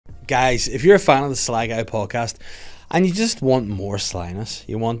Guys, if you're a fan of the Sly Guy podcast and you just want more slyness,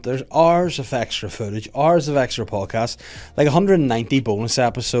 there's hours of extra footage, hours of extra podcasts, like 190 bonus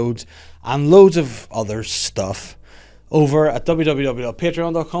episodes and loads of other stuff over at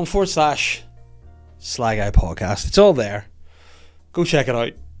www.patreon.com/Sly Guy podcast. It's all there. Go check it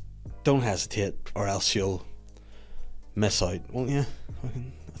out. Don't hesitate or else you'll miss out, won't you?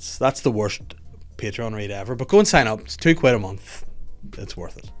 That's the worst Patreon read ever, but go and sign up. It's £2 a month. It's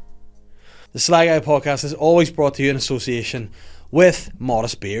worth it. The Sly Guy podcast is always brought to you in association with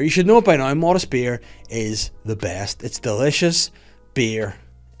Modest Beer. You should know it by now. Modest Beer is the best. It's delicious beer.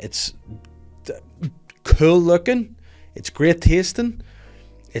 It's cool looking. It's great tasting.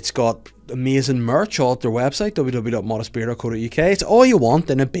 It's got amazing merch all at their website, www.modestbeer.co.uk. It's all you want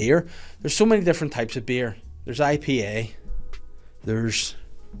in a beer. There's so many different types of beer. There's IPA. There's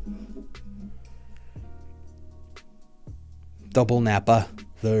double Napa.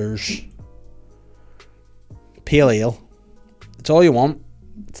 There's pale ale. It's all you want.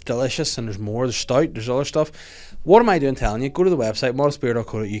 It's delicious, and there's more. There's stout. There's other stuff. What am I doing telling you? Go to the website,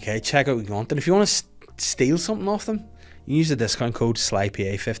 modestbeer.co.uk. Check out what you want. And if you want to steal something off them, you use the discount code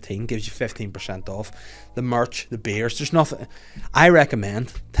SLYPA15. Gives you 15% off. The merch, the beers. There's nothing. I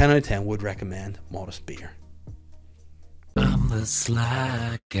recommend, 10 out of 10 would recommend Modest Beer. I'm the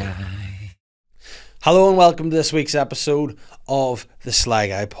Sly Guy. Hello and welcome to this week's episode of the Sly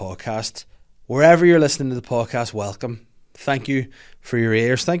Guy podcast. Wherever you're listening to the podcast, welcome. Thank you for your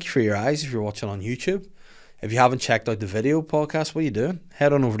ears. Thank you for your eyes if you're watching on YouTube. If you haven't checked out the video podcast, what are you doing?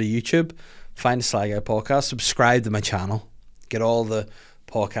 Head on over to YouTube, find the Sly Guy podcast, subscribe to my channel, get all the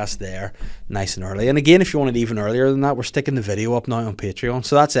podcasts there nice and early. And again, if you want it even earlier than that, we're sticking the video up now on Patreon.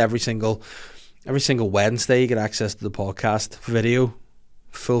 So that's every single Wednesday you get access to the podcast video.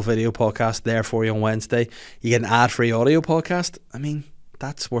 Full video podcast there for you on Wednesday. You get an ad-free audio podcast. I mean,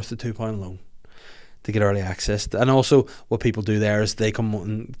 that's worth the £2 alone to get early access. And also what people do there is they come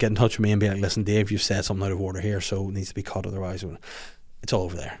and get in touch with me and be like, listen Dave, you've said something out of order here, so it needs to be cut, otherwise it's all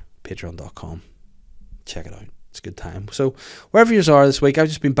over there. Patreon.com. Check it out. It's a good time. So wherever you are this week, I've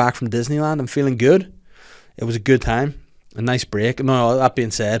just been back from Disneyland. I'm feeling good. It was a good time. A nice break. No, that being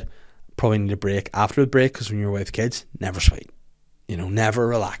said, probably need a break after the break, because when you're away with kids, never sweet. Never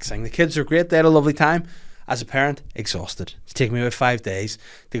relaxing. The kids are great. They had a lovely time. As a parent, exhausted. It's taken me about 5 days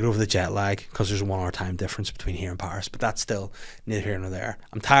to get over the jet lag because there's a 1 hour time difference between here and Paris. But that's still neither here nor there.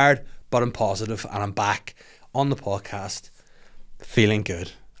 I'm tired, but I'm positive, and I'm back on the podcast feeling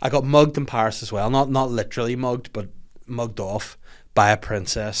good. I got mugged in Paris as well. Not literally mugged, but mugged off by a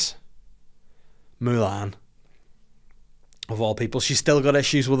princess. Mulan. Of all people. She's still got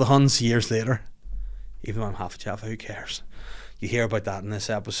issues with the Huns years later. Even though I'm half a Jaffa, who cares? You hear about that in this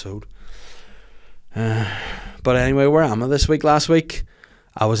episode. But anyway, where am I this week? Last week,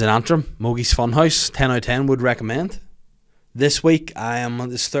 I was in Antrim, Mogie's Funhouse. 10 out of 10 would recommend. This week,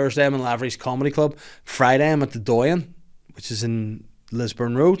 this Thursday, I'm in Lavery's Comedy Club. Friday, I'm at the Doyen, which is in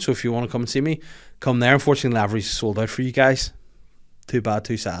Lisburn Road. So if you want to come and see me, come there. Unfortunately, Lavery's sold out for you guys. Too bad,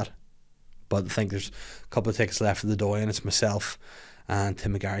 too sad. But I think there's a couple of tickets left for the Doyen. It's myself and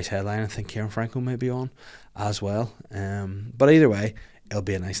Tim McGarry's headline. I think Kieran Franco may be on as well. But either way, it'll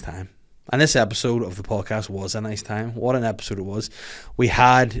be a nice time. And this episode of the podcast was a nice time. What an episode it was. We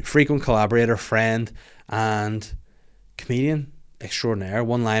had frequent collaborator, friend, and comedian extraordinaire,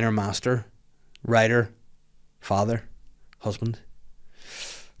 one-liner master, writer, father, husband,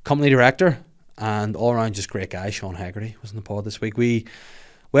 company director, and all-around just great guy, Sean Hegarty, was in the pod this week. We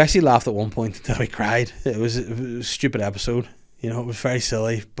actually laughed at one point until we cried. It was a stupid episode. It was very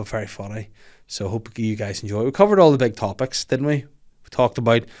silly, but very funny. So hope you guys enjoy it. We covered all the big topics, didn't we? We talked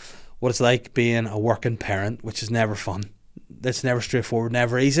about what it's like being a working parent, which is never fun. It's never straightforward,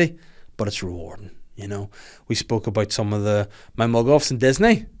 never easy, but it's rewarding. We spoke about some of my mug-offs in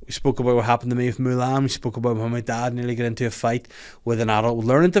Disney. We spoke about what happened to me with Mulan. We spoke about how my dad nearly got into a fight with an adult with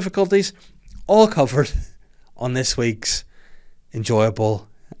learning difficulties. All covered on this week's enjoyable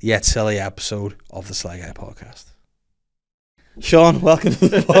yet silly episode of the Sly Guy podcast. Sean, welcome to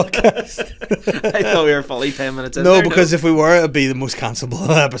the podcast. I thought we were fully 10 minutes in. No, because if we were, it'd be the most cancelable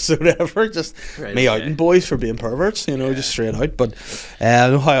episode ever. Just right, me outing boys for being perverts, just straight out. But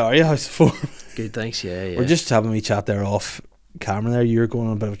how are you? How's the form? Good, thanks. Yeah. We're just having a wee chat there off camera there. You're going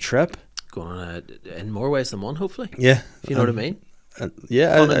on a bit of a trip. Going on in more ways than one, hopefully. Yeah. If you know what I mean.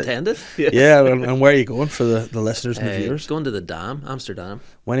 Yeah, Pun intended. yeah. And where are you going for the listeners and the viewers? Going to the Dam, Amsterdam.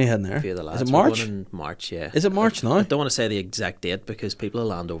 When are you heading there? Few of the lads. Is it We're March? going in March, yeah. Is it March now? I don't want to say the exact date because people will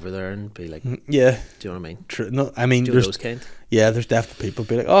land over there and be like, do Yeah. you know what I mean? True. No, I mean, Do there's those kind. yeah, there's definitely people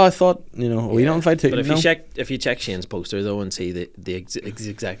be like, oh, I thought we don't invite But if you check Shane's poster though and see the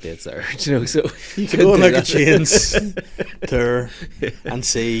exact dates there, you know, so you to can go and do look at that. Shane's tour and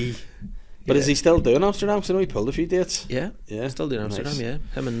see. But is he still doing Amsterdam? Because I know he pulled a few dates. Yeah, Yeah, still doing Amsterdam. nice. Yeah,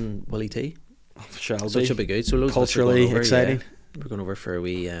 him and Willie T. Shall So it be. should be good. So loads of us are Culturally going over, exciting. Yeah. We're going over for a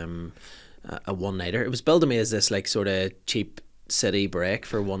wee a one nighter. It was billed to me as this like sort of cheap city break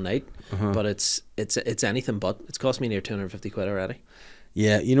for one night, but it's anything but. It's cost me near 250 quid already.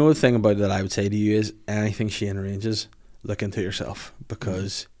 Yeah, you know the thing about it that I would say to you is anything Shane arranges, look into yourself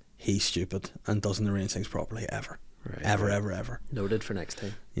because he's stupid and doesn't arrange things properly ever. Right, Ever, right. ever, ever. Noted for next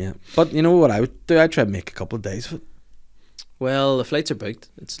time. Yeah. But you know what I would do? I'd try to make a couple of days of it. Well, the flights are booked.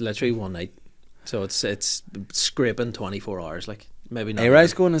 It's literally one night, so it's scraping 24 hours. Like maybe not.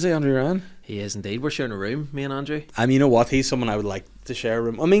 A-Rise going, is he, Andrew Ryan? He is indeed. We're sharing a room, me and Andrew. You know what? He's someone I would like to share a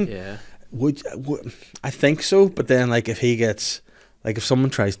room. I mean, Yeah. would I think so, but then like if he gets like if someone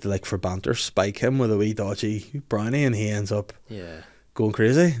tries to like for banter spike him with a wee dodgy brownie and he ends up Yeah. going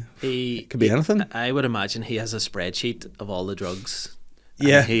crazy, He could be anything. I would imagine he has a spreadsheet of all the drugs.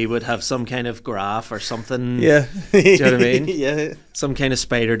 Yeah. And he would have some kind of graph or something. Yeah. Do you know what I mean? Yeah. Some kind of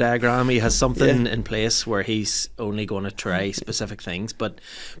spider diagram. He has something in place where he's only going to try specific things. But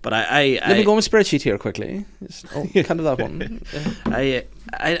Let me go on a spreadsheet here quickly. Can't do that one. Yeah.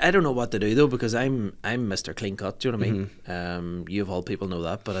 I don't know what to do though because I'm Mr. Clean Cut. Do you know what I mean? You of all people know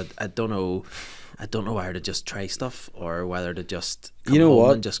that, but I don't know. I don't know whether to just try stuff or whether to just come You know home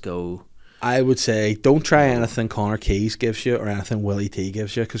what? and just go. I would say don't try anything Connor Keys gives you or anything Willie T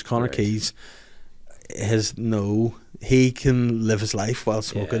gives you because Connor Right. Keys he can live his life while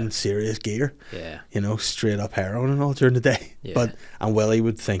smoking serious gear, Yeah. straight up heroin and all during the day. Yeah. And Willie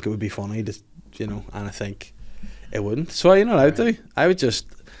would think it would be funny to, and I think it wouldn't. So you know what I would do? I would just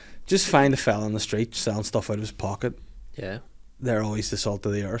find a fella on the street selling stuff out of his pocket. Yeah. They're always the salt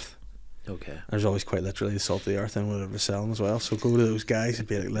of the earth. Okay. There's always quite literally the salt of the earth in whatever they're selling as well. So go to those guys and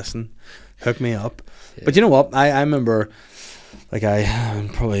be like, listen, hook me up. Yeah. But you know what? I remember, like I'm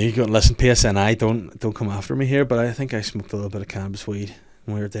probably going to listen, PSNI, don't come after me here, but I think I smoked a little bit of cannabis weed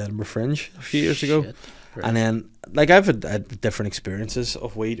when we were at the Edinburgh Fringe a few years ago. Shit. Right. And then, like, I've had different experiences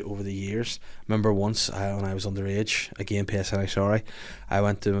of weed over the years. Remember once when I was underage, again, PSNI, sorry, I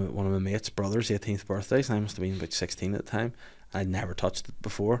went to one of my mates' brother's 18th birthdays, and I must have been about 16 at the time. I'd never touched it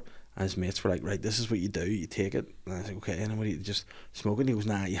before. And his mates were like, right, this is what you do, you take it. And I was like, okay, and what do you just smoke it? And he goes,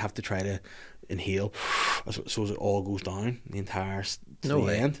 nah, you have to try to inhale so as it all goes down the entire No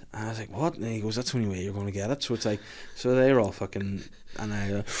way. end. And I was like, what? And he goes, that's the only way you're going to get it. So it's like, so they were all fucking, and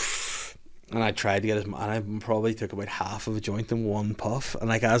I tried to get and I probably took about half of a joint in one puff. And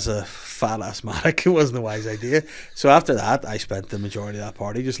like as a fat asthmatic, it wasn't a wise idea. So after that, I spent the majority of that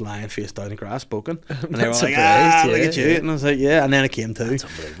party just lying face down in grass, smoking. And they were like, surprised, look at you. yeah. And I was like, yeah. And then it came to. That's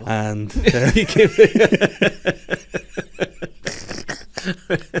unbelievable. And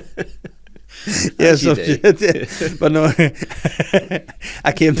yeah, As you so do. shit, but no,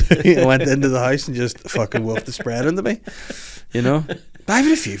 I came to, I went into the house and just fucking wolfed the spread into me, But I've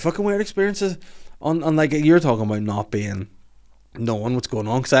had a few fucking weird experiences on like you're talking about not being knowing what's going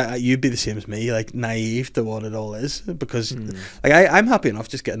on because you'd be the same as me, like naive to what it all is because like I'm happy enough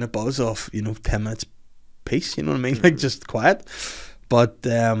just getting a buzz off 10 minutes peace, you know what I mean, like just quiet. But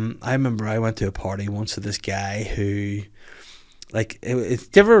I remember I went to a party once with this guy who. Like, do you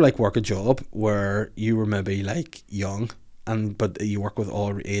ever like work a job where you were maybe like young, but you work with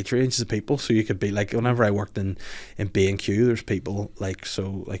all age ranges of people? So you could be like, whenever I worked in B&Q, there's people like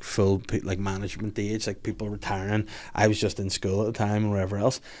full like management age, like people retiring. I was just in school at the time and wherever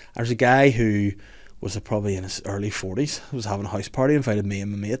else. There's a guy who was probably in his early 40s, was having a house party, invited me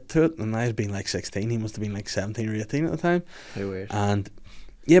and my mate to it, and I had been like 16. He must have been like 17 or 18 at the time. How weird. And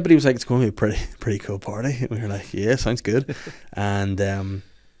yeah, but he was like, it's going to be a pretty cool party. And we were like, yeah, sounds good. And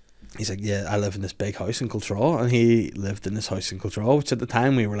he's like, yeah, I live in this big house in Cultraw. And he lived in this house in Cultraw, which at the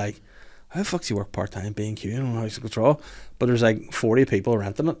time we were like, how the fuck's he work part-time B&Q in a house in Cultraw? But there's like 40 people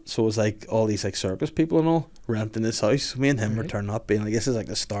renting it. So it was like all these like circus people and all renting this house. Me and him were turning up being like, this is like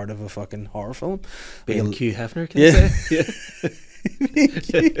the start of a fucking horror film. B&Q Hefner, can you say? Yeah.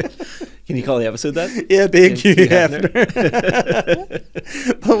 Can you call the episode that? Yeah, B&Q Hefner.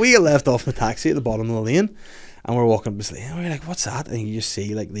 Hefner. But we get left off in the taxi at the bottom of the lane and we're walking up this lane and we're like, what's that? And you just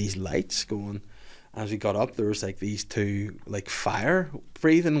see like these lights going And as we got up, there was like these two like fire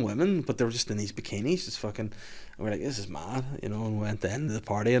breathing women, but they were just in these bikinis, just fucking. And we're like, this is mad, you know. And we went to the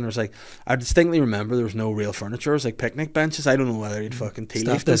party, and there was like, I distinctly remember there was no real furniture. It was like picnic benches. I don't know whether you'd fucking tea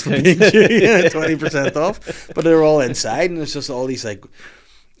leaf this for being 20% off, but they were all inside, and it's just all these like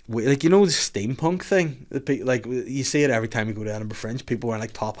you know, the steampunk thing, like you see it every time you go to Edinburgh Fringe, people wearing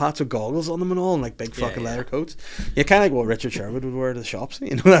like top hats with goggles on them and all, and like big fucking leather coats. Yeah, kind of like what Richard Sherwood would wear to the shops,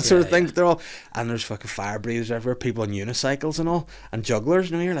 you know, that sort of thing. But they're all, and there's fucking fire breathers everywhere, people on unicycles and all, and jugglers.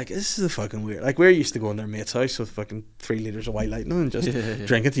 And you're like, this is a fucking weird. Like, we're used to going to their mate's house with fucking 3 litres of White Lightning and just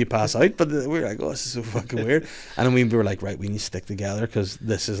drink it till you pass out. But we're like, oh, this is so fucking weird. And then we were like, right, we need to stick together because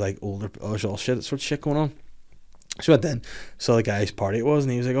this is like older, there's all shit, sort of shit going on. So I went in, saw the guy's party it was,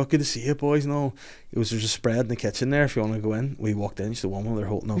 and he was like, oh, good to see you boys and all. He was, there's a spread in the kitchen there if you want to go in. We walked in, just the one while they're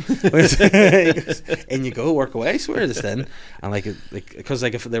holding up. He goes, in you go, work away. So we're just in, and because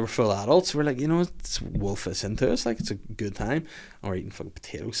if they were full adults, we're like, you know, we'll fit into us, like it's a good time. And we're eating fucking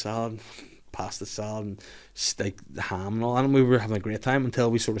potato salad, pasta salad, and steak, ham and all, and we were having a great time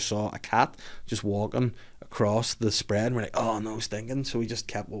until we sort of saw a cat just walking across the spread, and we're like, oh no, stinking. So we just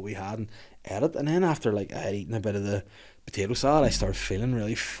kept what we had and ate it. And then after like I had eaten a bit of the potato salad, I started feeling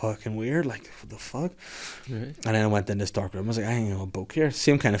really fucking weird, like what the fuck. And then I went in this dark room. I was like, I ain't a book here.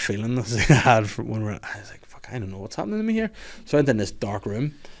 Same kind of feeling as I had from when I was like, fuck, I don't know what's happening to me here. So I went in this dark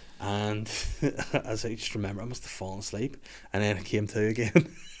room, and as I just remember, I must have fallen asleep, and then I came to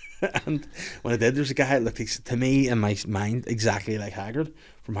again. And when I did, there's a guy that looked to me in my mind exactly like Hagrid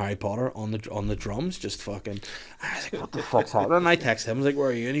from Harry Potter on the drums, just fucking. I was like, what the fuck's happening? And I texted him, I was like, where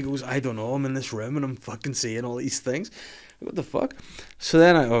are you? And he goes, I don't know, I'm in this room and I'm fucking seeing all these things. What the fuck? So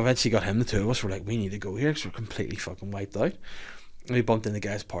then I eventually got him, the two of us were like, we need to go here because we're completely fucking wiped out. And we bumped in the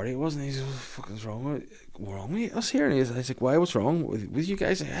guy's party, it wasn't. He's like, what the fuck is wrong with us here? And I was like, why, what's wrong with you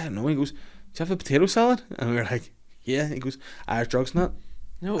guys? I don't know. He goes, do you have a potato salad? And we were like, yeah. He goes, Irish drugs not.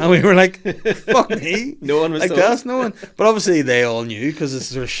 No. And we were like, fuck me. No one was like that's no one. But obviously they all knew because it's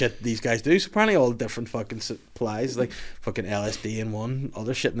the sort of shit these guys do. So apparently all different fucking supplies, like fucking LSD in one,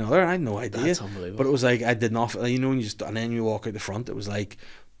 other shit in the other. I had no idea. That's unbelievable. But it was like I did not, you know, and then you walk out the front, it was like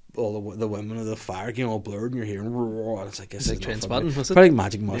all the women of the fire, you know, all blurred, and you're hearing roar. It's like, it's like Trainspotting, was it? Probably like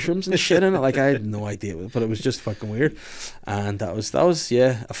magic mushrooms and shit in it. Like I had no idea, but it was just fucking weird. And that was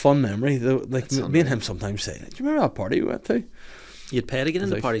yeah, a fun memory. Like me and him sometimes say, do you remember that party we went to? You'd pay to get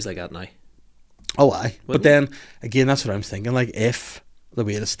into parties like that now. Oh, aye. But then, again, that's what I'm thinking. Like, if the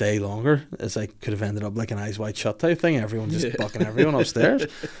way to stay longer is like, could have ended up like an Eyes Wide Shut type thing. Everyone just bucking everyone upstairs.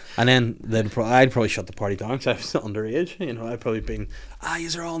 And then I'd probably shut the party down because I was underage. You know, I'd probably been,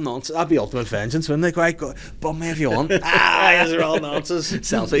 these are all nonsense. That'd be ultimate vengeance, wouldn't they? Right, go, bum me if you want. These are all nonsense.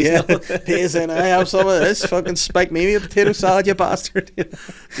 Selfies. Yeah. Pays in, I have some of this. Fucking spike me with a potato salad, you bastard.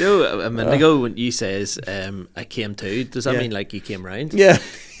 Joe, a minute ago when you says, I came to, does that mean like you came round? Yeah.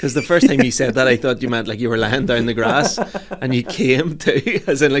 Because the first time you said that, I thought you meant like you were lying down the grass and you came to,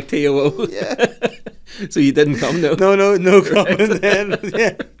 as in like TOO. Yeah. So you didn't come, no? No coming then.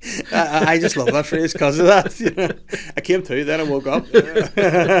 Yeah. I just love that phrase because of that. You know? I came to, then I woke up.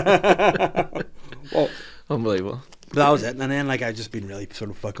 Well, unbelievable. But that was it. And then like I'd just been really sort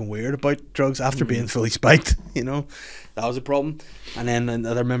of fucking weird about drugs after being fully spiked, you know. That was a problem. And then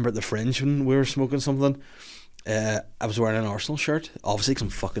I remember at the Fringe when we were smoking something, I was wearing an Arsenal shirt, obviously because I'm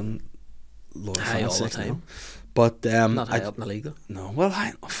fucking loyal high all the time. Now. But not high up in the league though. No, well,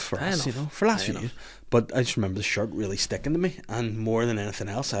 for us, you know, for last few years. But I just remember the shirt really sticking to me, and more than anything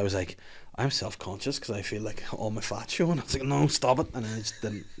else, I was like, I'm self-conscious because I feel like all my fat showing. I was like, no, stop it, and I just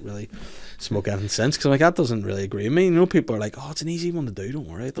didn't really smoke anything since because like that doesn't really agree with me. You know, people are like, oh, it's an easy one to do. Don't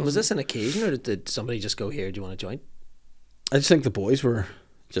worry. Was this an occasion, or did somebody just go, here? Do you want to join? I just think the boys were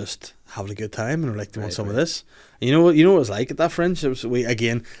just having a good time and were like, do you want some of this? And you know what it was like at that Fringe? It was,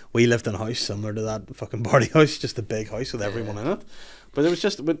 we lived in a house similar to that fucking party house, just a big house with everyone in it. But it was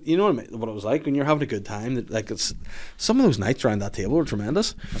just, but you know what it was like when you're having a good time. That like it's some of those nights around that table were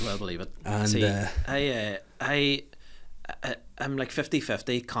tremendous. I well believe it. And see, I'm like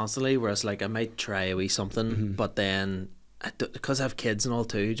 50-50 constantly. Whereas like I might try a wee something, but then because I have kids and all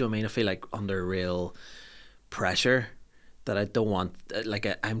too. Do you know what I mean? I feel like under real pressure that I don't want. Like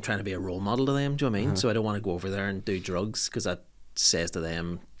I'm trying to be a role model to them. Do you know what I mean? So I don't want to go over there and do drugs because that says to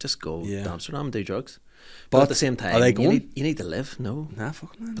them, just go to Amsterdam and do drugs. But at the same time, you need to live. No,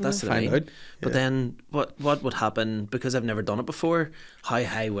 fuck no. But that's what I mean. Yeah. But then, what would happen? Because I've never done it before. How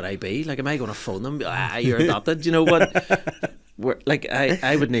high would I be? Like, am I going to phone them? You're adopted. You know what? Like,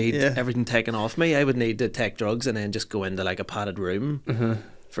 I would need everything taken off me. I would need to take drugs and then just go into like a padded room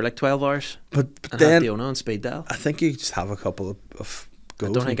for like 12 hours. But and then have the owner on speed dial. I think you just have a couple of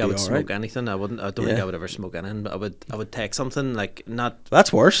go. I don't think I would smoke right. anything. I don't think I would ever smoke anything. But I would take something like not.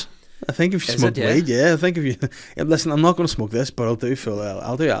 That's worse. I think if you Is smoke it, yeah? weed, I think if you listen, I'm not going to smoke this, but I'll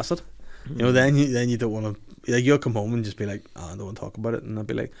do acid. You know, then you don't want to. Like, you'll come home and just be like, oh, I don't want to talk about it, and I'll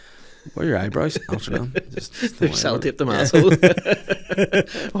be like, what are your eyebrows? Amsterdam. Just don't worry about it. Sellotape them asshole.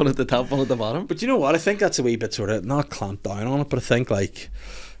 One at the top, one at the bottom. But you know what? I think that's a wee bit sort of not clamped down on it, but I think like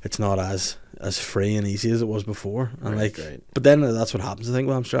it's not as free and easy as it was before. And Right. but then that's what happens. I think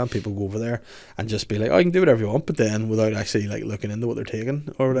with Amsterdam, people go over there and just be like, oh, you can do whatever you want, but then without actually like looking into what they're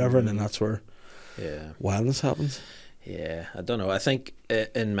taking or whatever, and then that's where wildness happens. Yeah, I don't know. I think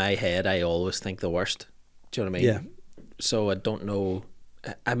in my head, I always think the worst. Do you know what I mean? Yeah. So I don't know.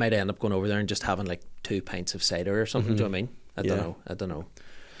 I might end up going over there and just having like 2 pints of cider or something. Do you know what I mean? I don't know.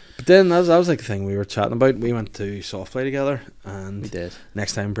 But then that was like the thing we were chatting about. We went to soft play together, and We did.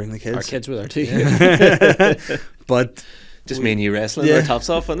 next time bring the kids. Our kids were there too. Yeah. But Just me and you wrestling our tops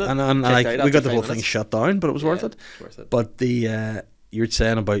off, wasn't it? and like Checked out we got after the whole 5 thing minutes. shut down, but it was worth it. It's worth it. But the you were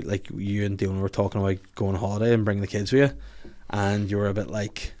saying about like you and Dion were talking about going on holiday and bringing the kids with you, and you were a bit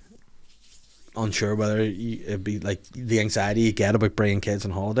like unsure whether it'd be like the anxiety you get about bringing kids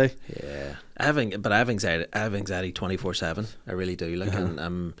on holiday. Yeah, I have anxiety. I have anxiety 24/7. I really do. Like,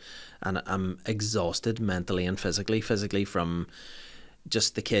 and I'm exhausted mentally and physically. Physically from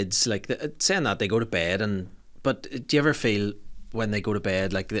just the kids. Like saying that they go to bed, but do you ever feel when they go to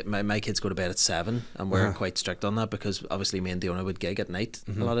bed, like my kids go to bed at 7, and we're quite strict on that because obviously me and Diona would gig at night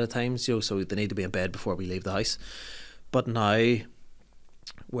a lot of the times, you know, so they need to be in bed before we leave the house. But now,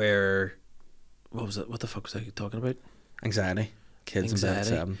 what the fuck was I talking about? Anxiety. Kids in bed at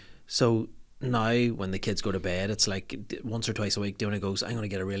 7. So now when the kids go to bed, it's like once or twice a week Diona goes, I'm going to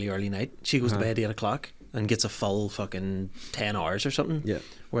get a really early night. She goes to bed 8 o'clock and gets a full fucking 10 hours or something. Yeah.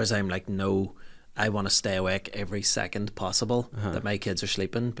 Whereas I'm like, no, I want to stay awake every second possible that my kids are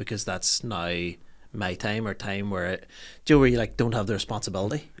sleeping, because that's now my time, or time where where you like don't have the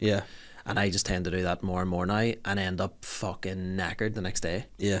responsibility. Yeah. And I just tend to do that more and more now, and end up fucking knackered the next day.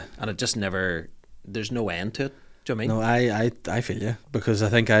 Yeah. And it just never, there's no end to it. Do you know what No, I mean? I feel you, because I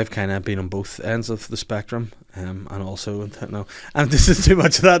think I've kind of been on both ends of the spectrum, and also no, and this is too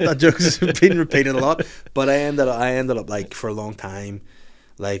much of that. That joke has been repeated a lot, but I ended up like for a long time,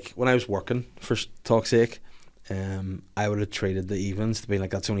 like when I was working for talk's sake, I would have treated the evenings to be like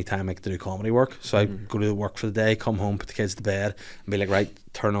that's the only time I could do comedy work. So I'd go to work for the day, come home, put the kids to bed, and be like, right,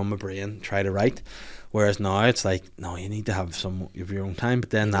 turn on my brain, try to write. Whereas now it's like, no, you need to have some of your own time.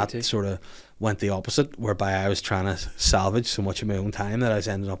 But then that sort of went the opposite, whereby I was trying to salvage so much of my own time that I was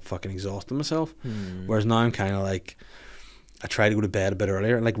ending up fucking exhausting myself. Whereas now I'm kind of like, I try to go to bed a bit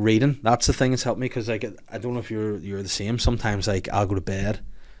earlier. And like reading, that's the thing that's helped me, because like I don't know if you're the same. Sometimes like I'll go to bed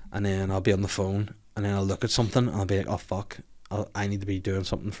and then I'll be on the phone and then I'll look at something and I'll be like, oh fuck, I need to be doing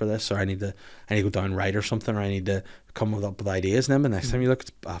something for this, or I need to go down and write or something, or I need to come up with ideas. And then the next time you look,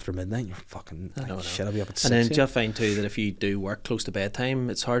 it's after midnight. You're fucking like, shit, I'll be up at 6. And then do you find too that if you do work close to bedtime,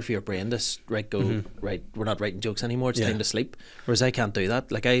 it's hard for your brain to right, we're not writing jokes anymore, it's time to sleep. Whereas I can't do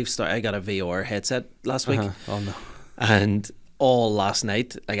that. Like I got a VR headset last week. Oh no. And all last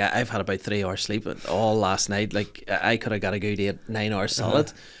night, like I've had about 3 hours sleep, but all last night, like I could have got a good 8-9 hours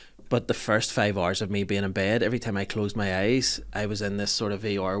solid. But the first 5 hours of me being in bed, every time I closed my eyes, I was in this sort of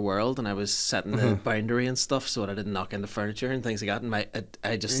VR world, and I was setting the boundary and stuff so that I didn't knock into furniture and things like that. And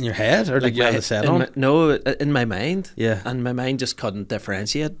I just, in your head, or like you have the set on? No, in my mind. Yeah. And my mind just couldn't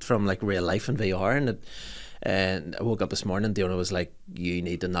differentiate from like real life and VR. And I woke up this morning, Diona was like, you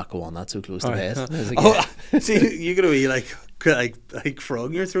need to not go on that so close to bed. I was like, see, you're gonna be like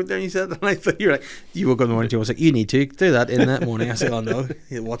frog in your throat there, and you said, and I thought you're like, you woke up in the morning, I was like, you need to do that in that morning. I said, oh no,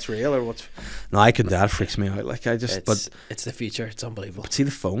 what's real or what's, no, I can, that freaks me out. Like I just, but it's the future, it's unbelievable. But see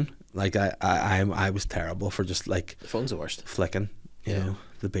the phone, like I was terrible for just like, the phone's the worst, flicking, you know,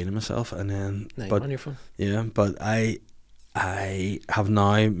 the beat of myself, and then but on your phone. Yeah, but I have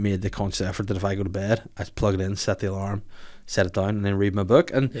now made the conscious effort that if I go to bed, I plug it in, set the alarm, set it down, and then read my book.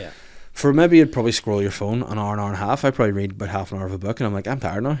 And for maybe you'd probably scroll your phone an hour and a half. I probably read about half an hour of a book, and I'm like, I'm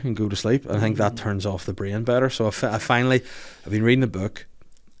tired now, and go to sleep. And I think that turns off the brain better. So I've been reading a book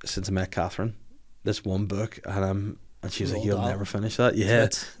since I met Catherine. This one book, and she's like, you'll never finish that. Yeah,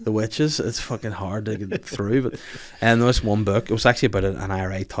 The Witches. It's fucking hard to get through. But this one book, it was actually about an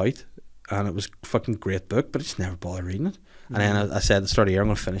IRA tout, and it was a fucking great book, but I just never bothered reading it. And then I said at the start of the year, I'm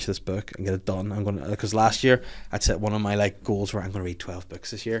going to finish this book and get it done. I'm going to, because last year I'd set one of my like goals where I'm going to read 12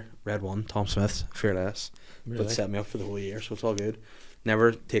 books this year. Read one, Tom Smith's Fearless. Really? But set me up for the whole year, so it's all good.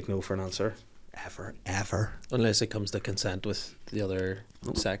 Never take no for an answer, ever. Unless it comes to consent with the other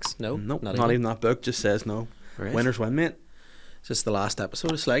sex. No, not even that book just says no. Right. Winners win, mate. Just the last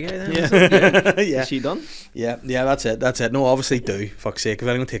episode of Sly Guy then? Yeah. Is it? Yeah. Is she done? Yeah, that's it. No, obviously do. Fuck's sake, if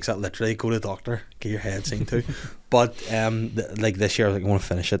anyone takes that literally, go to the doctor, get your head seen to. But like this year, I was like, I want to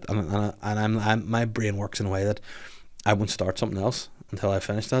finish it, and I'm my brain works in a way that I won't start something else until I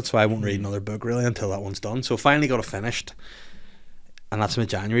finish that. So I won't read another book really until that one's done. So finally got it finished, and that's my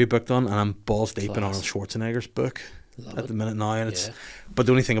January book done, and I'm balls deep in Arnold Schwarzenegger's book. Love At it. the minute now, and it's but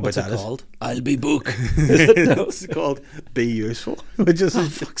the only thing about What's it that called? I'll be book. it's called Be Useful, which is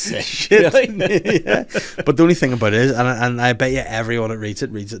Fuck's sake. shit. Really? Yeah. But the only thing about it is, and I bet you everyone that reads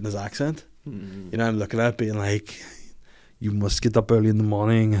it in his accent. You know, I'm looking at it being like, you must get up early in the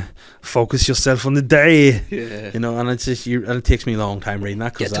morning, focus yourself on the day. Yeah. You know, and it's just and it takes me a long time reading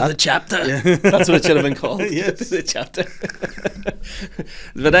that. Get to that, the chapter. Yeah. That's what it should have been called. Yes. Get to the chapter.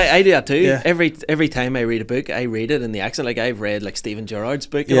 But I do that too. Yeah. Every time I read a book, I read it in the accent. Like I've read like Stephen Gerrard's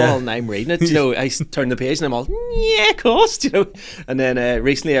book and Yeah. all, and I'm reading it. You know, I turn the page and I'm all, yeah, of course. You know. And then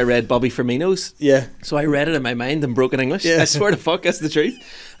recently I read Bobby Firmino's. Yeah. So I read it in my mind in broken English. Yeah. I swear to fuck, that's the truth.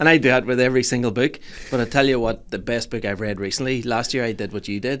 And I do that with every single book. But I tell you what, the best book I've read recently, last year I did what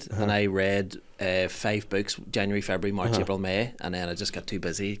you did, and I read 5 books, January, February, March, April, May, and then I just got too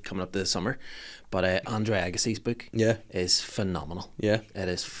busy coming up to the summer. But Andre Agassi's book Yeah. is phenomenal. Yeah. It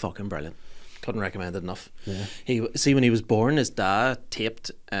is fucking brilliant. Couldn't recommend it enough. Yeah. When he was born, his dad taped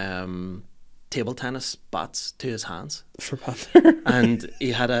table tennis bats to his hands. For Panther. And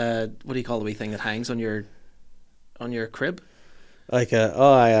he had a, what do you call the wee thing that hangs on your crib? Like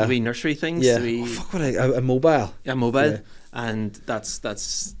The wee nursery things. yeah. The wee, Oh, fuck, what a mobile. yeah, mobile. Yeah. And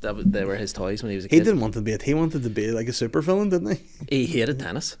they were his toys when he was a He kid. didn't want to be it. He wanted to be like a super villain, didn't he? He hated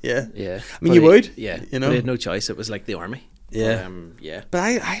tennis. Yeah. Yeah. I mean, But you would. Yeah. You know. But he had no choice. It was like the army. Yeah. But, yeah. But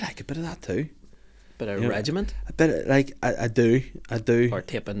I like a bit of that too. But a You know, regiment A bit of, like I do. or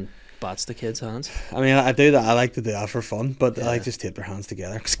taping bats to kids' hands. I mean, I do that. I like to do that for fun, but I Yeah. like just tape their hands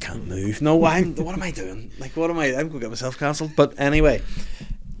together because I can't move. No, what am I doing? Like, what am I? I'm gonna get myself cancelled. But anyway,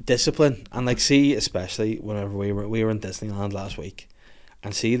 discipline and like see, especially whenever we were in Disneyland last week,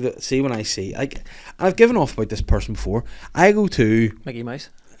 and see when I see like I've given off about this person before. I go to Mickey Mouse.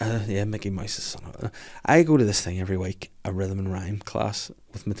 yeah, Mickey Mouse's son. I go to this thing every week, a rhythm and rhyme class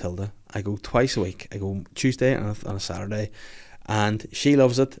with Matilda. I go twice a week. I go Tuesday and a Saturday, and she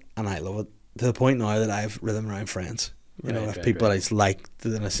loves it and I love it to the point now that I have rhythm and rhyme friends. You know, if people that I just like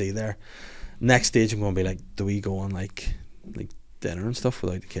that I see there. Next stage, I'm going to be like, do we go on like dinner and stuff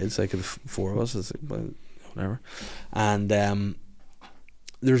without the kids? Like the 4 of us, it's like, well, whatever. And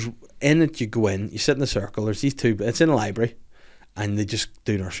there's in it. You go in, you sit in a circle. There's these two. It's in a library. And they just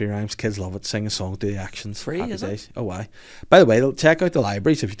do nursery rhymes. Kids love it. Sing a song, do the actions. Free, happy is it? days. Oh, why? By the way, check out the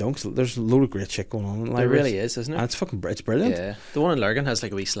libraries if you don't. 'Cause there's a load of great shit going on in the There libraries. really is, isn't And it? it's brilliant. Yeah. The one in Lurgan has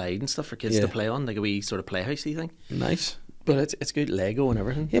like a wee slide and stuff for kids Yeah. to play on, like a wee sort of playhousey thing. Nice. But it's good Lego and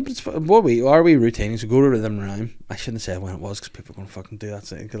everything. Yeah, but it's what we routine is we go to rhythm and rhyme. I shouldn't have said when it was because people are going to fucking do that.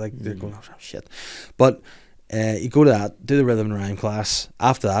 So, like they're going, oh shit. But you go to that, do the rhythm and rhyme class.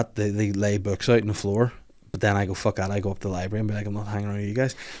 After that, they lay books out on the floor. But then I go, fuck that, I go up to the library and be like, I'm not hanging around with you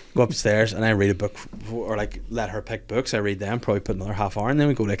guys. Go upstairs and I read a book, or like let her pick books. I read them, probably put another half hour, and then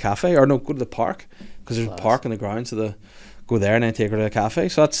we go to a cafe, or no, go to the park, because there's a park on the ground, so go there and then take her to a cafe.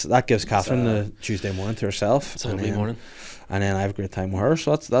 So that gives Catherine the Tuesday morning to herself. It's a lovely morning. And then I have a great time with her,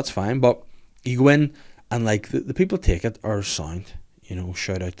 so that's fine. But you go in and like the people take it are sound, you know,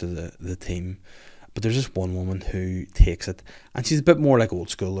 shout out to the team. But there's this one woman who takes it, and she's a bit more like old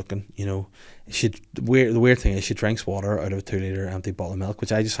school looking, you know. The weird thing is she drinks water out of a 2 litre empty bottle of milk,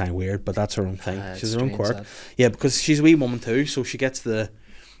 which I just find weird, but that's her own thing. She's her own quirk. That. Yeah, because she's a wee woman too, so she gets the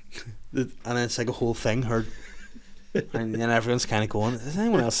and then it's like a whole thing. Her and then everyone's kind of going, is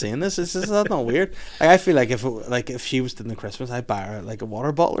anyone else seeing this? Is that not weird? Like, I feel like if she was doing the Christmas, I'd buy her like a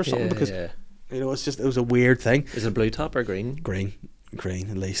water bottle or something, because you know it was a weird thing. Is it blue top or green? Green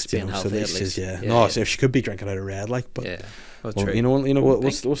at least. Being healthy, so at at least, least. no, so if she could be drinking out of red, like, but Yeah. Well, well, true. you know what,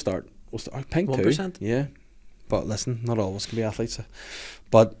 we'll start pink 1%? too. Yeah, but listen, not all of us can be athletes.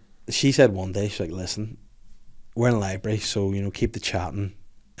 But she said one day, she's like, listen, we're in a library, so you know, keep the chatting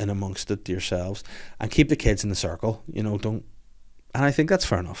in amongst it to yourselves, and keep the kids in the circle. You know, don't. And I think that's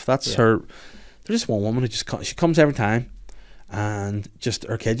fair enough. That's her. There's just one woman who she comes every time, and just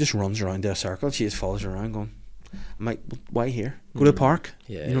her kid just runs around in a circle. And she just follows her around, going, I'm like, why here? Go to the park.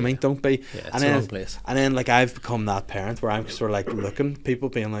 Yeah, you know what I mean? Don't be. Yeah, it's and the then, wrong place. And then like I've become that parent where I'm sort of like looking people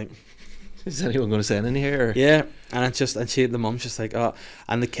being like, Is anyone going to say anything here? Or? yeah. And it's just, and the mum's just like, oh.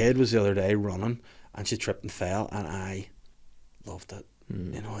 And the kid was the other day running, and she tripped and fell, and I loved it.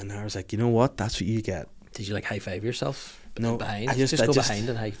 You know, and I was like, you know what? That's what you get. Did you like high five yourself? No, behind. I Just I go behind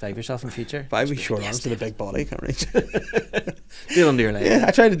and high five yourself in future. But I have Just be short like, arms yes, with a big body, can't reach. do it under your leg. Yeah,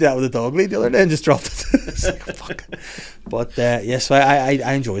 I tried to do that with a dog lead the other day and just dropped it. It's like, fuck. But yes, so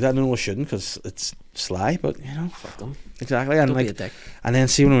I enjoyed that. No, I shouldn't because it's sly, but you know, Fuck them. exactly. And Don't like, be a dick. and then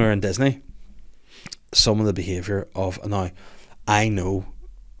see when we were in Disney, some of the behaviour of now, I know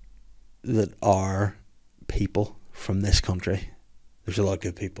that our people from this country, there's a lot of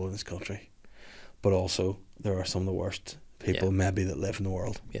good people in this country, but also there are some of the worst people maybe that live in the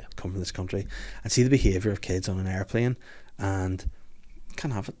world come from this country, and see the behaviour of kids on an airplane and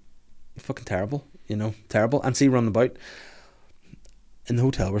can't have it. Fucking terrible, you know, terrible. And see running about in the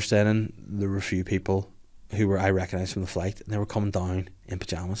hotel we're staying in, there were a few people who were I recognised from the flight, and they were coming down in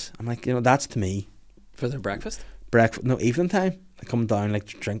pyjamas. I'm like, you know, that's to me For their breakfast? breakfast, no, evening time. They come down like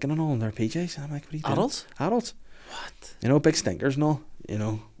drinking and all in their PJs, and I'm like, what are you doing? Adults. What? You know, big stinkers and all, you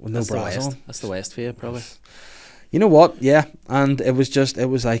know, with That's no the bras West. on. That's the West for you, probably. You know what? Yeah, and it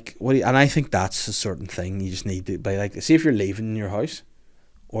was like, what? And I think that's a certain thing you just need to be like. See if you're leaving your house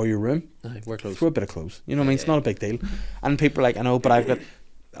or your room, Wear clothes. throw a bit of clothes. You know what I mean? It's not a big deal. And people are like, I know, but I've got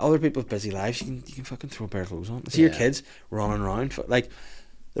other people with busy lives. You can fucking throw a pair of clothes on. See your kids running around, like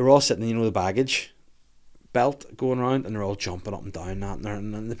they're all sitting, you know, the baggage belt going around, and they're all jumping up and down that,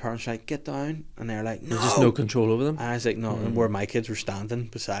 and the parents are like, get down, and they're like, no, There's just no control over them. and I was like, no, and where my kids were standing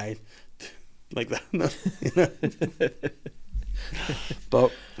beside, like that, you know.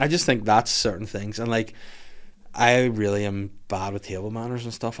 But I just think that's certain things, and like I really am bad with table manners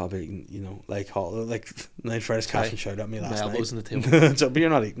and stuff. I'll be, you know, like Night Friday's Catherine shouted at me last My elbows night. on the table. So, but you're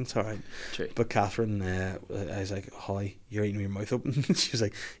not eating, it's alright. True. But Catherine, I was like, Holly, you're eating with your mouth open. She was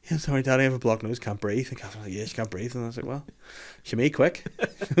like, yeah, sorry, Daddy, I have a blocked nose, can't breathe. And Catherine was like, yeah, she can't breathe. And I was like, well, she may quick.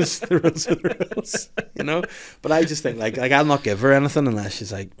 It's the rules are the rules, you know. But I just think like I'll not give her anything unless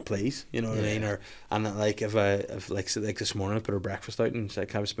she's like, please, you know what I mean? Or and like if like this morning I put her breakfast out and she's like,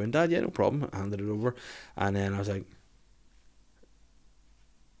 can I have a spoon, Dad? Yeah, no problem. I handed it over, and then I was like,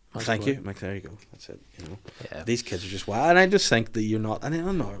 thank you. I'm like, there you go. That's it. You know, these kids are just wild, and I just think that you're not. And I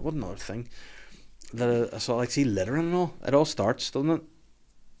don't know what another thing that I saw, like, see littering and all. It all starts, doesn't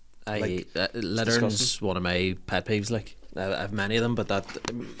it? Littering's one of my pet peeves. Like I have many of them, but that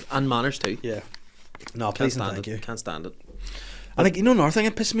and manners too. Yeah. No, Can't please and stand thank it. you. Can't stand it. And like, you know, another thing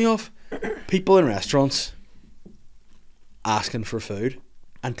that pisses me off, people in restaurants asking for food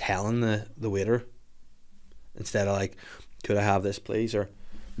and telling the waiter instead of like, could I have this please, or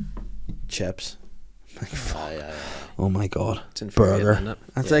chips. Like, oh my god, It's infuriating, burger. isn't it?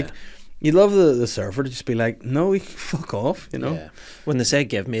 It's like, you'd love the server to just be like, no, fuck off, you know. Yeah. When they say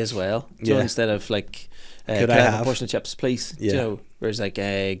give me as well, so instead of like, could I I have have a portion of chips, please? Yeah. You know, whereas like,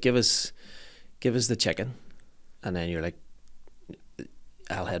 give us the chicken, and then you're like,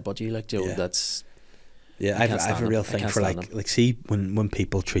 I'll headbutt you, like, Joe. Yeah. That's I have a real thing for stand like see when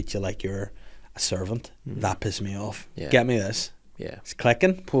people treat you like you're a servant, that pisses me off. Yeah. Get me this. Yeah. It's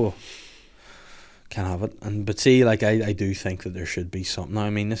clicking. Oh, can't have it. And but see, like I do think that there should be something. Now, I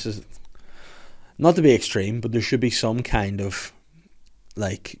mean, this is not to be extreme, but there should be some kind of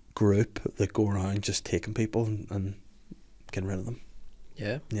like group that go around just taking people and getting rid of them.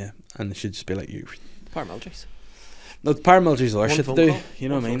 Yeah. Yeah, and it should just be like you. Paramilitaries. No, the paramilitary's other One shit to phone do. call. You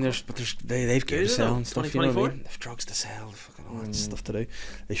know One what I mean? phone They've gear to Is it sell though? and stuff. You know what I 2024? mean? They've drugs to sell. Fucking all that stuff to do.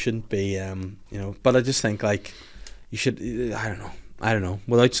 They shouldn't be. You know. But I just think like you should. I don't know.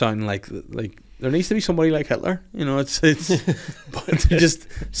 Without sounding like there needs to be somebody like Hitler. You know, it's but just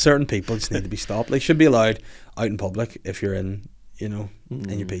certain people just need to be stopped. They should be allowed out in public if you're in, you know,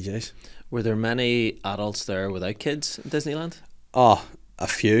 in your PJs. Were there many adults there without kids in Disneyland? Oh, a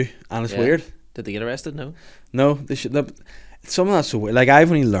few, and it's weird. Did they get arrested? No, they should. Some of that's so weird. Like,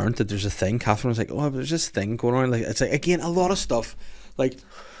 I've only learned that there's a thing. Catherine was like, "Oh, there's this thing going on." Like, it's like, again, a lot of stuff. Like,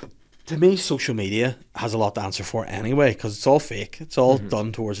 to me, social media has a lot to answer for anyway, because it's all fake. It's all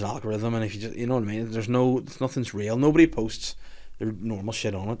done towards an algorithm, and if you just, you know what I mean. Nothing's real. Nobody posts their normal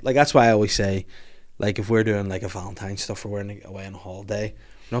shit on it. Like, that's why I always say, like, if we're doing like a Valentine's stuff, or we're away on a holiday,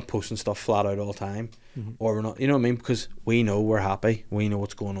 we're not posting stuff flat out all the time, or we're not. You know what I mean? Because we know we're happy. We know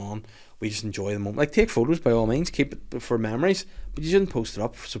what's going on. We just enjoy the moment. Like, take photos by all means, keep it for memories, but you shouldn't post it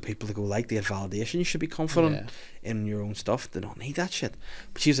up so people to go like, they get validation. You should be confident in your own stuff. They don't need that shit.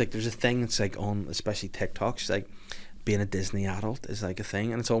 But she's like, there's a thing that's like on, especially TikTok, she's like, being a Disney adult is like a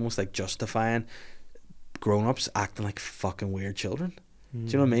thing, and it's almost like justifying grown-ups acting like fucking weird children. Do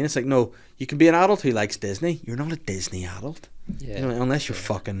you know what I mean? It's like, no, you can be an adult who likes Disney. You're not a Disney adult. You know, unless you're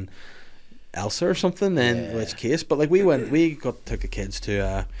fucking Elsa or something, then which case. But like, took the kids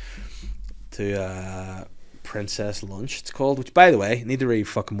to Princess Lunch, it's called. Which, by the way, I need to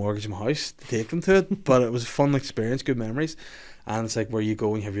fucking mortgage my house to take them to it. But it was a fun experience, good memories. And it's like where you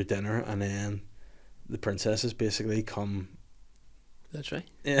go and have your dinner, and then the princesses basically come. That's right.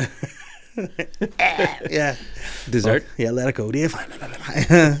 Yeah. Yeah. Dessert. Well, yeah, let it go, Dave.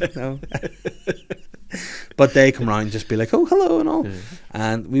 No. But they come round and just be like, oh, hello and all.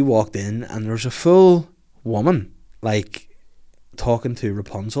 And we walked in, and there was a full woman, like, talking to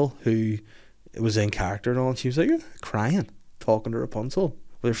Rapunzel, who was in character and all, and she was like, crying, talking to Rapunzel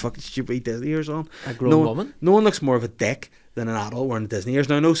with her fucking stupid Disney ears on. A grown woman? No one looks more of a dick than an adult wearing Disney ears.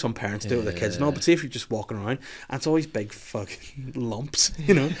 Now, I know some parents do it with their kids and all, but see if you're just walking around, and it's always big fucking lumps,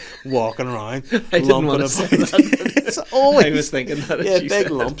 walking around. I didn't want to say that. It's always, I was thinking that. yeah, big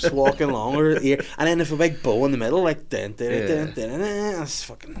lumps walking along her ear, and then if a big bow in the middle, like it's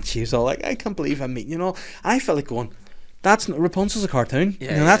fucking. She was all like, I can't believe I'm meeting you and all. And I felt like going, that's not, Rapunzel's a cartoon.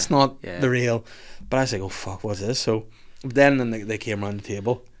 That's not the real. But I was like, oh fuck, what's this? So then they came around the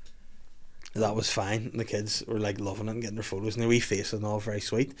table. That was fine. And the kids were like loving it and getting their photos, and their wee faces and all very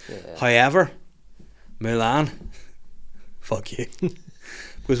sweet. However, Mulan, fuck you.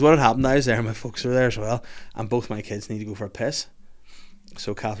 Because what had happened, I was there, my folks were there as well, and both my kids need to go for a piss.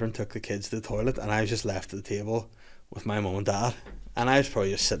 So Catherine took the kids to the toilet, and I was just left at the table with my mum and dad, and I was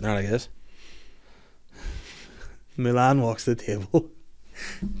probably just sitting there like this. Mulan walks to the table,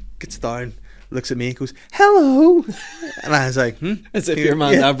 gets down, looks at me and goes, hello. And I was like, As if your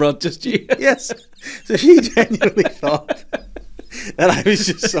man dad brought just you. Yes. So she genuinely thought that I was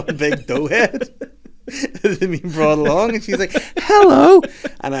just some big doughhead that had been brought along. And she's like, hello.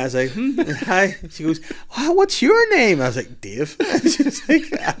 And I was like, hi. And she goes, what's your name? I was like, Dave. And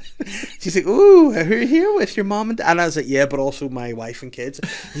she's like, ooh, who are you here with, your mom and dad? And I was like, yeah, but also my wife and kids. And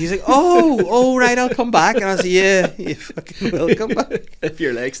he's like, oh, right, I'll come back. And I was like, yeah, you fucking will come back. If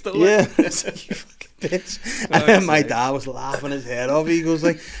your leg's still yeah. I was like, you fucking bitch. And then my dad was laughing his head off. He goes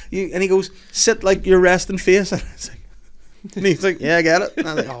like, and he goes, sit like your resting face. And I was like, and he's like, yeah, I get it. And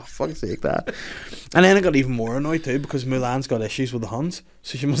I was like, oh, fuck's sake, that. And then I got even more annoyed too, because Mulan's got issues with the Huns,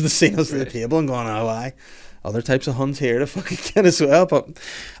 so she must have seen us at the table and gone, oh, why? Other types of Huns here to fucking get as well. But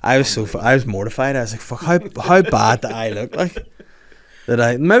I was mortified. I was like, fuck, how bad do I look like?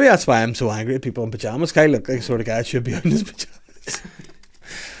 Maybe that's why I'm so angry at people in pajamas. I look like the sort of guy that should be out in his pajamas.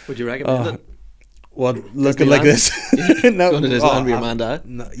 Would you recommend it? What, looking like this? No, going to Disneyland with your man, dad?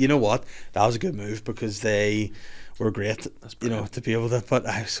 No, you know what? That was a good move, because they were great, to be able to. But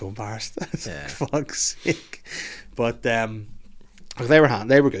I was so embarrassed. Fuck's sake. But they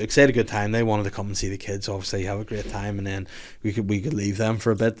were good. They had a good time. They wanted to come and see the kids, obviously have a great time, and then we could leave them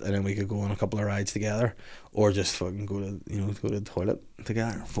for a bit, and then we could go on a couple of rides together, or just fucking go to the toilet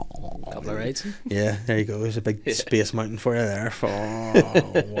together. A couple of rides. Yeah, there you go. There's a big space mountain for you there.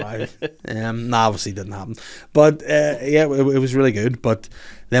 Wow. Obviously didn't happen, but it was really good. But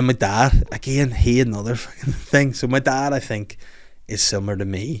then my dad, again, he had another fucking thing. So my dad, I think, is similar to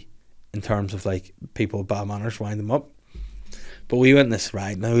me in terms of like people with bad manners wind them up. But we went on this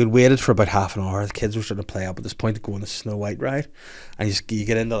ride. Now, we'd waited for about half an hour. The kids were starting to play up at this point to go on the Snow White ride. And you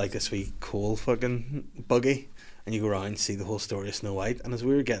get into like this wee coal fucking buggy, and you go around and see the whole story of Snow White. And as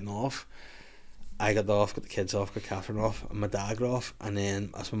we were getting off, I got off, got the kids off, got Catherine off, and my dad got off. And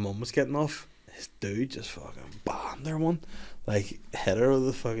then as my mum was getting off, his dude just fucking bammed her one. Like, hit her with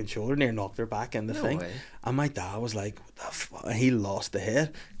the fucking shoulder, near knocked her back in the thing. Way. And my dad was like, what the fuck? And he lost the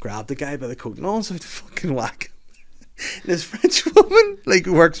head, grabbed the guy by the coat and all, so he'd fucking whack him. This French woman, like,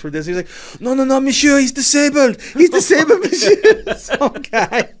 who works for this, he's like, no, monsieur, he's disabled, monsieur. Some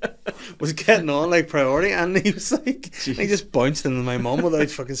guy was getting on like priority, and he was like, he just bounced into my mum without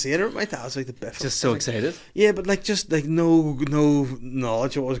fucking seeing her. My dad was like the biff. Just so excited. Yeah, but like, just like no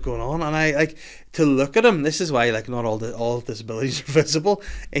knowledge of what was going on, and I like to look at him. This is why like not all disabilities are visible,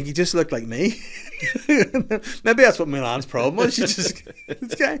 and he just looked like me. Maybe that's what Milan's problem was. She just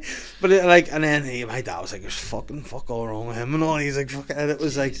this guy, but and then my dad was like, "There's fuck all wrong with him," and all. He's like, "Fuck," and it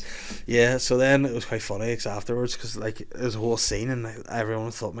was like, yeah. So then it was quite funny afterwards, because like it was a whole scene, and like,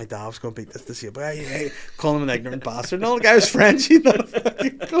 everyone thought my dad was going to beat this to you, but hey, call him an ignorant bastard. And all the guy was French. He thought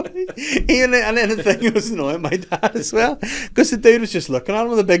fucking and then the thing was annoying my dad as well, because the dude was just looking at him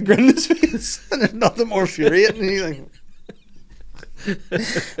with a big grin on his face, and there's nothing more infuriating. He's like.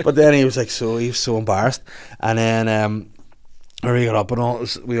 But then he was so embarrassed, and then when we got up and all,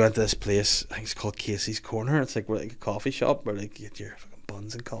 we went to this place. I think it's called Casey's Corner. It's like a coffee shop where like you get your fucking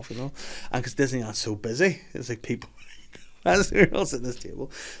buns and coffee and all. And because Disneyland's so busy, it's like people as we were all sitting at this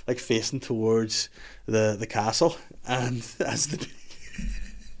table, like facing towards the castle, and as the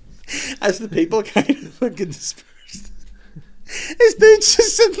people kind of fucking dispersed, his dude's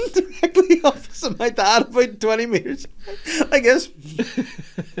just sitting directly opposite. So my dad about 20 metres, I guess.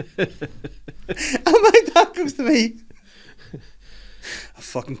 And my dad goes to me, a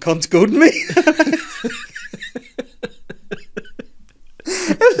fucking cunt's goading me.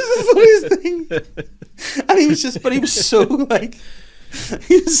 It was the funniest thing. And he was just, but he was so like,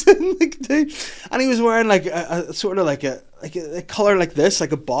 he was sitting like, dude, and he was wearing like a sort of like a colour like this,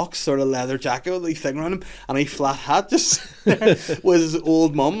 like a box sort of leather jacket with a thing around him, and a flat hat, just with his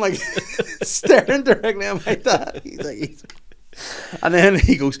old mum like staring directly at my dad. He's like, and then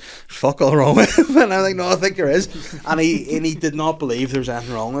he goes, fuck all wrong with him. And I'm like, no, I think there is. And he did not believe there was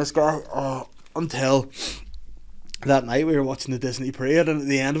anything wrong with this guy until that night we were watching the Disney parade, and at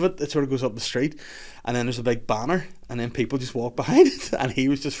the end of it, it sort of goes up the street, and then there's a big banner, and then people just walk behind it, and he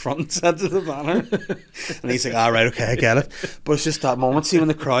was just front and centre of the banner. And he's like, all right, okay, I get it. But it's just that moment, see, when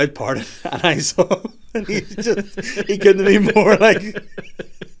the crowd parted, and I saw him, and he couldn't be more like...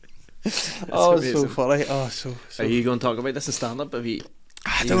 Oh, it's so funny. Oh, so. Are you going to talk about this in stand-up?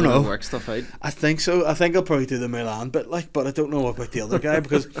 I don't know. Work stuff out. I think so. I think I'll probably do the Milan bit, like, but I don't know about the other guy,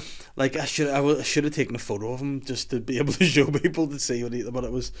 because, like, I should have taken a photo of him just to be able to show people to see what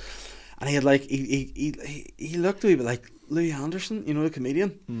it was. And he had like he looked a wee bit like Louis Anderson, you know, the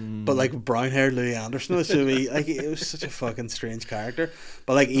comedian, but like brown haired Louis Anderson. So it was such a fucking strange character.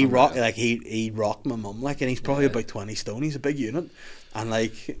 But like he rocked my mum, like, and he's probably about 20 stone. He's a big unit, and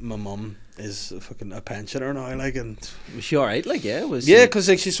like my mum is fucking a pensioner now, like, and was she alright? Like, because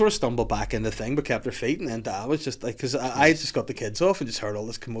like she sort of stumbled back in the thing but kept her feet, and then Dad was just like, because I just got the kids off and just heard all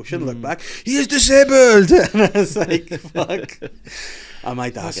this commotion, looked back, he is disabled. And I was like, fuck. And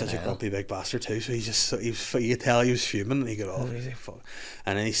my dad's such a grumpy big bastard too, so you could tell he was fuming, and he got off, he's like, fuck.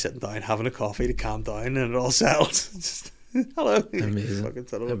 And then he's sitting down having a coffee to calm down, and it all settled. Just, hello.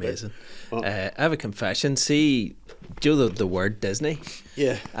 Amazing. I have a confession. See, do you know the word Disney?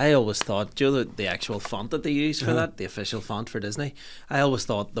 Yeah. I always thought, do you know the actual font that they use for that, the official font for Disney? I always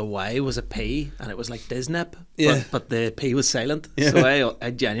thought the Y was a P, and it was like Disney, but the P was silent. Yeah. So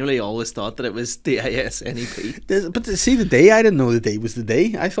I genuinely always thought that it was D-I-S-N-E-P. But see, the D, I didn't know the D was the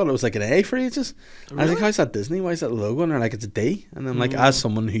D. I thought it was like an A for ages. Really? I was like, how's that Disney? Why is that the logo? And they're like, it's a D. And I'm like, as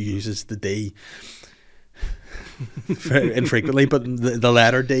someone who uses the D very infrequently, but the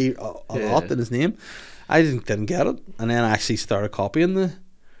letter D a lot in his name, I didn't get it, and then I actually started copying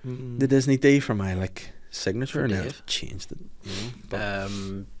the Disney D for my like signature, and I've changed it.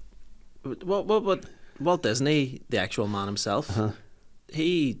 You know, what Walt Disney, the actual man himself,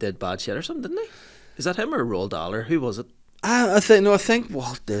 he did bad shit or something, didn't he? Is that him or Roald Dahl? Who was it? I think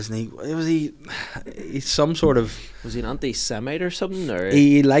Walt Disney, he's some sort of, was he an anti-Semite or something, or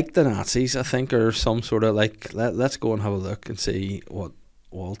he liked the Nazis, I think, or some sort of like, let's go and have a look and see what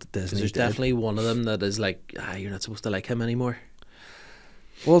Walt Disney there's did. Definitely one of them that is like, you're not supposed to like him anymore.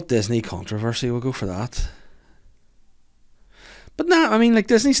 Walt Disney controversy, we'll go for that. But nah, I mean, like,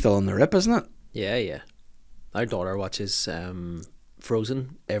 Disney's still on the rip, isn't it? Yeah. Our daughter watches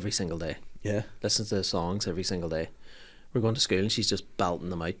Frozen every single day. Yeah. Listens to the songs every single day. We're going to school and she's just belting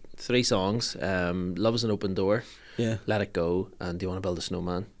them out. 3 songs. Love is an Open Door. Yeah. Let It Go. And Do You Want to Build a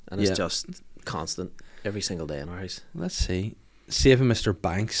Snowman? And it's just constant every single day in our house. Let's see. Saving Mr.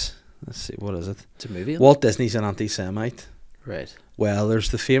 Banks. Let's see, what is it? It's a movie. Walt Disney's an anti-Semite. Right. Well, there's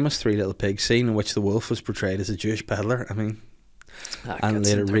the famous Three Little Pigs scene in which the wolf was portrayed as a Jewish peddler. I mean, and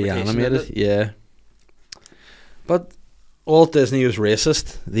later reanimated. Yeah. But Walt Disney was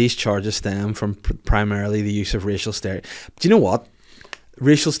racist. These charges stem from primarily the use of racial stereotypes. Do you know what?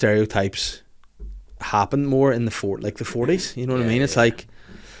 Racial stereotypes happen more in the 40s. You know what I mean? It's like,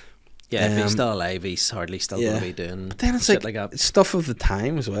 if he's still alive, he's hardly still going to be doing. But then it's shit like that. It's stuff of the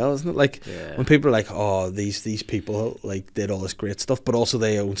time as well, isn't it? Like when people are like, "Oh, these people like did all this great stuff," but also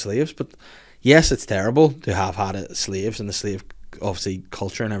they own slaves. But yes, it's terrible to have had slaves, and the slave obviously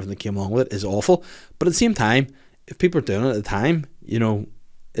culture and everything that came along with it is awful. But at the same time, if people are doing it at the time, you know,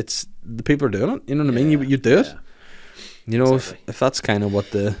 it's the people are doing it. You know what I mean? You do it. You know, exactly. if that's kind of what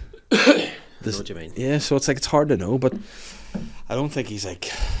the I know what you mean. Yeah, so it's like it's hard to know, but I don't think he's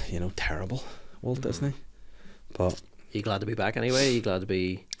like, you know, terrible, Walt Disney. But are you glad to be back anyway? Are you glad to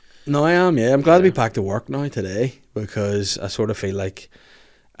be? No, I am. Yeah, I'm glad to be back to work now today, because I sort of feel like,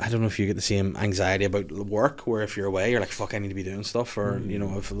 I don't know if you get the same anxiety about work, where if you're away, you're like, fuck, I need to be doing stuff, or you know,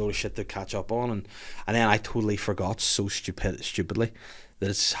 I have a load of shit to catch up on, and then I totally forgot so stupidly that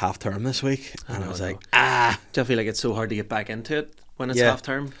it's half term this week, and I was like, Do you feel like it's so hard to get back into it when it's half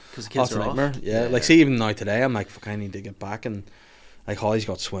term because the kids are off? Yeah, like see, even now today, I'm like, fuck, I need to get back, and like Holly's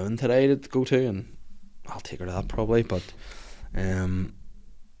got swimming today to go to, and I'll take her to that probably, but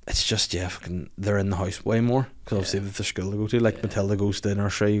it's just fucking, they're in the house way more because obviously they've the school to go to. Like Matilda goes to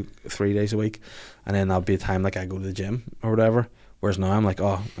nursery 3 days a week, and then that'll be a time like I go to the gym or whatever. Whereas now I'm like,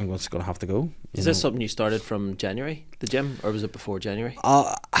 oh, I'm just gonna have to go. Is this something you started from January, the gym, or was it before January?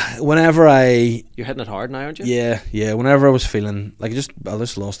 Whenever you're hitting it hard now, aren't you? Yeah. Whenever I was feeling like I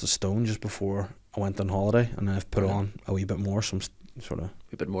just lost a stone just before I went on holiday, and then I've put on a wee bit more. Some sort of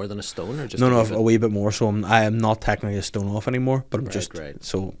a bit more than a stone, or just a wee bit more. So I am not technically a stone off anymore, but I'm just right.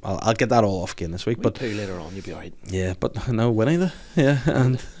 So I'll get that all off again this week. But 2 later on, you'll be alright. Yeah, but no winning the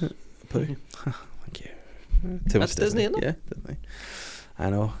and poo. Thank you. Too That's much Disney, isn't it? Yeah, Disney. I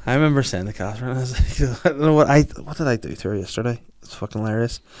know. I remember saying to Catherine, I was like, I don't know what did I do to her yesterday? It's fucking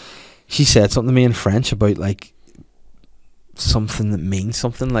hilarious. She said something to me in French about like something that means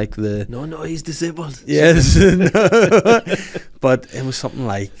something like the no, he's disabled. Yes, but it was something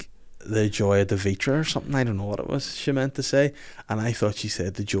like the joy of the vitra or something. I don't know what it was she meant to say, and I thought she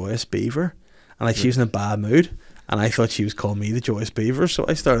said the joyous beaver, and like she was in a bad mood, and I thought she was calling me the joyous beaver, so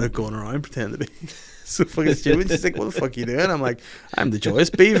I started going around pretending to be so fucking stupid. She's like, what the fuck are you doing? I'm like, I'm the joyous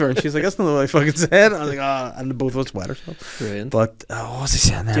beaver, and she's like, that's not what I fucking said. I was like, and both of us wet ourselves. Brilliant. But what was I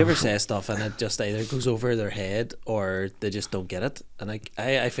saying there? Do you ever say stuff and it just either goes over their head or they just don't get it? And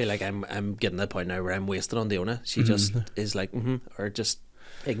I feel like I'm getting to the point now where I'm wasted on Diona. She just is like or just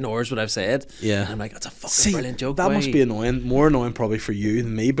ignores what I've said. Yeah. And I'm like, that's a fucking brilliant joke. That must be annoying. More annoying probably for you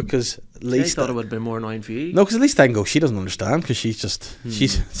than me, because at least I thought it would be more annoying for you. No, because at least I can go, she doesn't understand, because she's just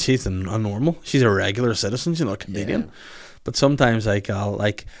she's a normal, she's a regular citizen, she's not a comedian. Yeah. But sometimes like I'll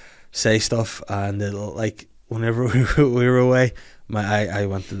like say stuff, and it'll like whenever we were away, I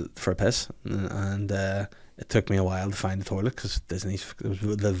went for a piss, and it took me a while to find the toilet because Disney's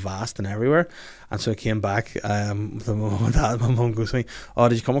the vast and everywhere. And so I came back. My mum goes to me, "Oh,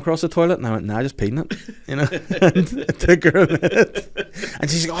 did you come across the toilet?" And I went, "Nah, I just peed in it." You know, and it took her a minute. And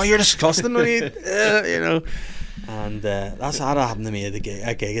she's like, "Oh, you're disgusting," you know. And that's how that happened to me at a gig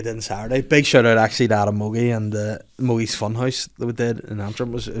I did on Saturday. Big shout out actually to Adam Mogi and Mogi's Funhouse that we did in Antrim.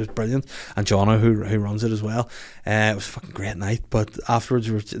 It was brilliant, and Jono who runs it as well. It was a fucking great night. But afterwards,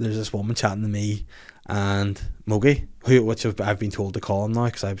 there's this woman chatting to me and Mogi, which I've been told to call him now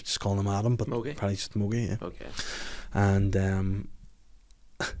because I was just calling him Adam, but Mogi? Probably just Mogi. Yeah. Okay. And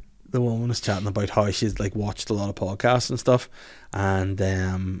the woman was chatting about how she's like watched a lot of podcasts and stuff,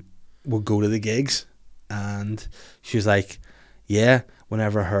 and would go to the gigs. And she was like, yeah,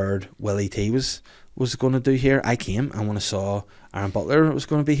 whenever I heard Willie T was going to do here, I came. And when I saw Aaron Butler was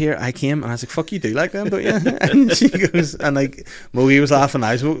going to be here, I came. And I was like, fuck, you do like them, don't you? And she goes, and like Mogi was laughing,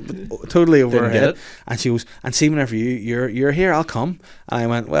 I was totally over her head. And she goes, and see, whenever you're here, I'll come. And I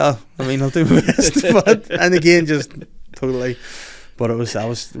went, well, I mean, I'll do my best. And again, just totally. But that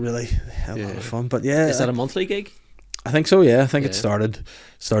was really a lot of fun. But yeah, is that a monthly gig? I think so. Yeah, I think it started,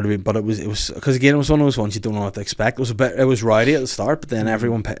 but it was because again it was one of those ones you don't know what to expect. It was rowdy at the start, but then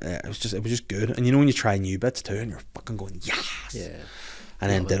everyone it was just good. And you know when you try new bits too, and you're fucking going yes. Yeah. And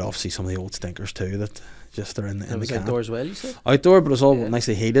then did obviously some of the old stinkers too that just are in the. It was outdoor as well, you said. Outdoor, but it was all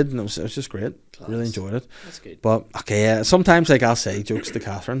nicely heated, and it was just great. Class. Really enjoyed it. That's good. But okay, yeah. Sometimes like I'll say jokes to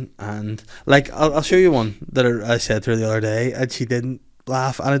Catherine, and like I'll show you one that I said to her the other day, and she didn't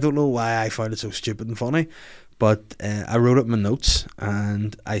laugh, and I don't know why I found it so stupid and funny. But I wrote it in my notes,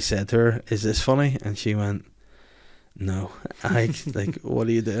 and I said to her, "Is this funny?" And she went, "No." Like, what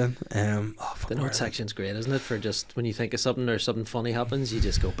are you doing? The note section's great, isn't it? For just when you think of something or something funny happens, you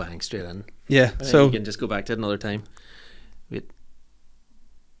just go bang straight in. Yeah. And so you can just go back to it another time. Wait.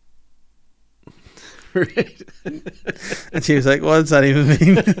 Right. And she was like, "What does that even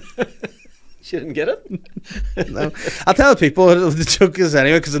mean?" She didn't get it. No, I'll tell people what the joke is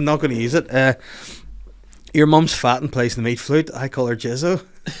anyway, because I'm not going to use it. Your mum's fat and plays the meat flute. I call her Jizzo.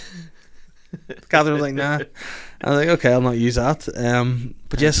 Catherine was like, nah. I was like, okay, I'll not use that.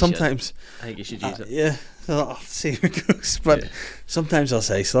 But yeah, sometimes I think you should use it. Yeah, I'll see how it goes. But sometimes I'll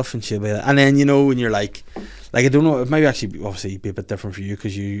say stuff and she'll be like, and then you know when you're like I don't know, it might actually obviously be a bit different for you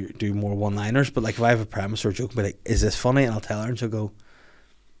because you do more one-liners. But like if I have a premise or a joke, I'll be like, is this funny? And I'll tell her, and she'll go,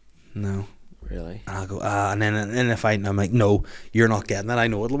 no. Really? And I'll go, and then if I'm like, no, you're not getting it, I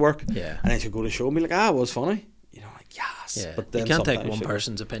know it'll work. Yeah. And then she'll go to show and be like, it was funny. You know, like, yes. Yeah. But then you can't take one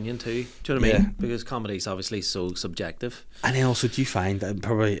person's opinion too. Do you know what I mean? Because comedy is obviously so subjective. And then also, do you find that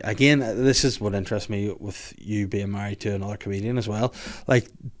probably, again, this is what interests me with you being married to another comedian as well. Like,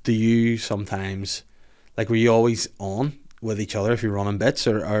 do you sometimes, like, were you always on with each other if you're running bits,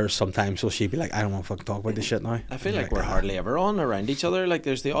 or sometimes will she be like, I don't want to fucking talk about this shit now? I feel like we're hardly ever on around each other. Like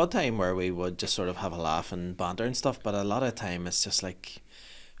there's the odd time where we would just sort of have a laugh and banter and stuff, but a lot of time it's just like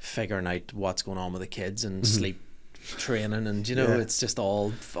figuring out what's going on with the kids and sleep training, and you know, Yeah. it's just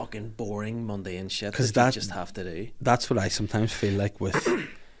all fucking boring, mundane shit 'Cause that you that- just have to do. That's what I sometimes feel like with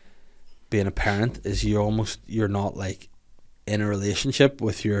being a parent, is you're not like in a relationship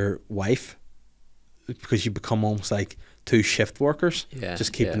with your wife, because you become almost like two shift workers, Yeah,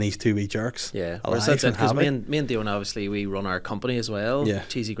 just keeping yeah. these two wee jerks Yeah, alive that's it. and Because happy. me and Dion, obviously, we run our company as well. Yeah.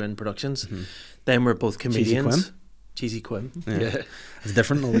 Cheesy Grin Productions. Mhm. Then we're both Cheesy comedians. Cheesy Quim. Yeah. Yeah. It's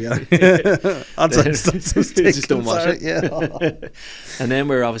different altogether. that's Just don't watch sorry, it. Yeah. And then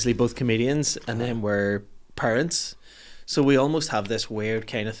we're obviously both comedians, and then we're parents. So we almost have this weird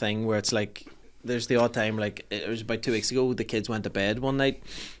kind of thing where it's like, there's the odd time, like it was about 2 weeks ago, the kids went to bed one night,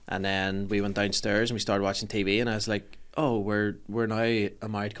 and then we went downstairs and we started watching TV, and I was like, oh, we're now a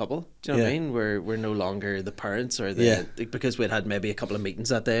married couple. Do you know what I Yeah. mean? We're no longer the parents, or the Yeah. because we'd had maybe a couple of meetings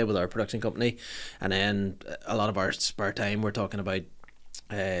that day with our production company, and then a lot of our spare time we're talking about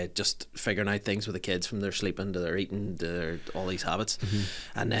just figuring out things with the kids, from their sleeping to their eating to their, all these habits.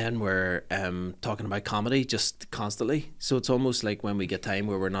 And then we're talking about comedy just constantly. So it's almost like when we get time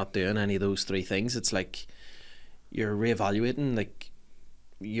where we're not doing any of those three things, it's like you're reevaluating like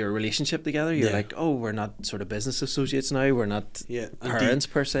your relationship together. You're Yeah. like, oh, we're not sort of business associates now, we're not Yeah. And parents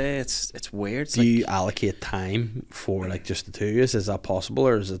per se. It's weird. It's Do like, you allocate time for like just the two of you? Is that possible,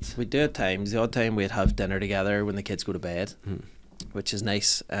 or is it? we do at times. The odd time we'd have dinner together when the kids go to bed, which is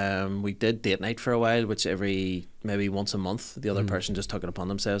nice. We did date night for a while, which maybe once a month the other person just took it upon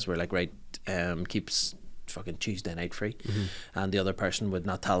themselves. We're like, right, keeps fucking Tuesday night free, and the other person would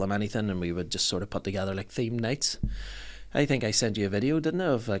not tell them anything, and we would just sort of put together like themed nights. I think I sent you a video, didn't I,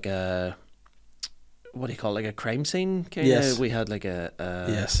 of like a, what do you call it, like a crime scene kind of. Yes. We had like a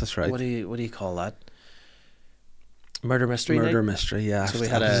Yes, that's right. What do you call that? Murder mystery night? Murder mystery, yeah. So we I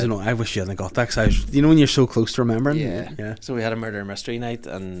had don't a- know, I wish you hadn't got that, 'cause I was, you know when you're so close to remembering. Yeah. So we had a murder mystery night,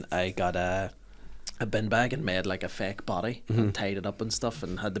 and I got a bin bag and made like a fake body and tied it up and stuff,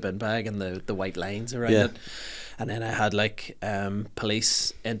 and had the bin bag and the white lines around Yeah. it. And then I had like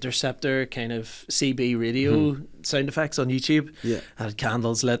police interceptor kind of CB radio sound effects on YouTube. Yeah. I had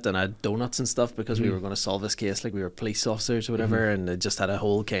candles lit, and I had donuts and stuff, because we were going to solve this case like we were police officers or whatever, and it just had a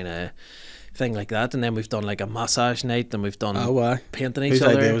whole kind of thing like that. And then we've done like a massage night, and we've done Oh, why? painting each Whose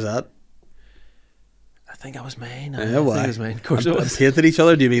other. idea was that? I think that was mine. Yeah, I think why? it was mine. Of course it And was. painted each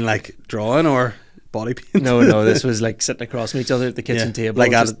other? Do you mean like drawing or body paint? No, this was like sitting across from each other at the kitchen Yeah, table,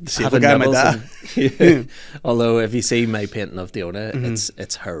 like just at the same having guy, my nibbles dad. and- Although if you see my painting of Diona,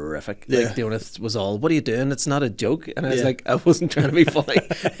 it's horrific. Yeah. Like Diona was all, "What are you doing? It's not a joke." And I was Yeah. like, "I wasn't trying to be funny.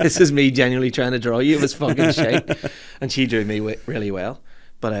 This is me genuinely trying to draw you. It was fucking shit." And she drew me really well.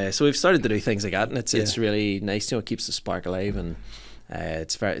 But so we've started to do things like that, and it's Yeah. really nice. You know, it keeps the spark alive, and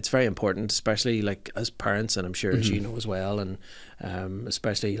it's very important, especially like as parents, and I'm sure as you know as well, and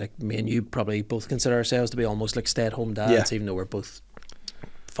especially like me and you probably both consider ourselves to be almost like stay-at-home dads, Yeah. even though we're both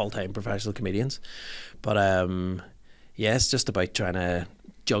full-time professional comedians. But yeah, it's just about trying to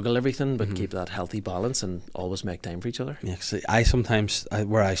juggle everything, but keep that healthy balance and always make time for each other. Yeah, 'cause I sometimes,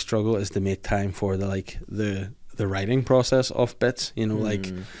 where I struggle is to make time for the writing process of bits, you know, like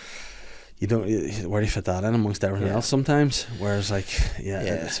you don't, where do you fit that in amongst everything Yeah. else sometimes, whereas like Yeah.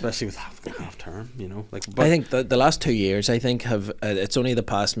 especially with half term, you know, like, I think the last 2 years, I think have it's only the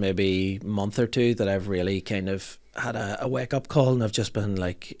past maybe month or two that I've really kind of had a wake up call, and I've just been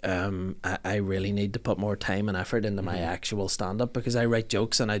like, I really need to put more time and effort into my actual stand up, because I write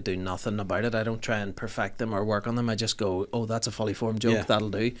jokes and I do nothing about it. I don't try and perfect them or work on them. I just go, oh, that's a fully formed joke, Yeah. that'll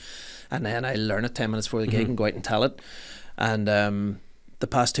do, and then I learn it 10 minutes before the gig and go out and tell it. And the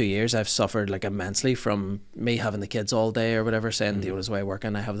past 2 years I've suffered like immensely from me having the kids all day or whatever, saying Diona's away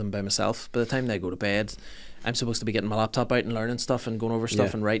working, I have them by myself. By the time they go to bed, I'm supposed to be getting my laptop out and learning stuff and going over stuff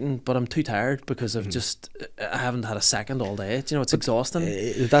Yeah. and writing, but I'm too tired because I've I haven't had a second all day. Do you know, it's exhausting.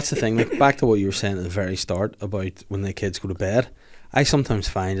 That's the thing. Like, back to what you were saying at the very start about when the kids go to bed, I sometimes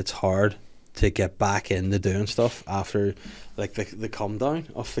find it's hard to get back into doing stuff after like the come down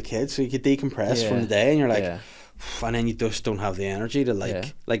of the kids, so you can decompress from the day, and you're like, Yeah. and then you just don't have the energy to Yeah.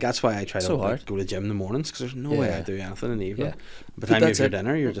 like that's why I try to So like, hard. go to the gym in the mornings, because there's no way Yeah. I do anything in the evening. Yeah. By But the time you have that's your it.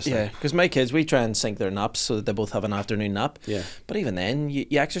 dinner, you're just Yeah, like, because my kids, we try and sync their naps so that they both have an afternoon nap. yeah, But even then, you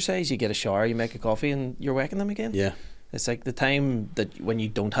exercise, you get a shower, you make a coffee, and you're waking them again. yeah, It's like the time that when you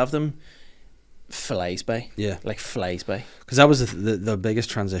don't have them flies by. yeah. Like flies by. Because that was the biggest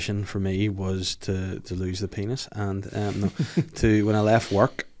transition for me, was to lose the penis, and no, to when I left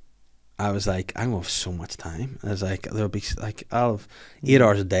work, I was like, I'm gonna have so much time. I was like, there'll be like, I'll have 8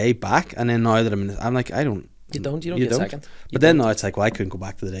 hours a day back, and then now that I'm like, I don't. You don't get second. But then now it's like, well, I couldn't go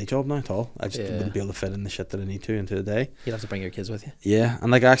back to the day job now at all. I just Yeah. wouldn't be able to fit in the shit that I need to into the day. You'd have to bring your kids with you. Yeah, and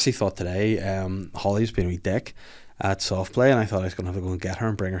like I actually thought today, Holly's been a wee dick, at soft play, and I thought I was gonna have to go and get her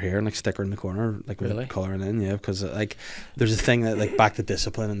and bring her here and like stick her in the corner, like Really? colouring in, yeah, because like there's a thing that like back to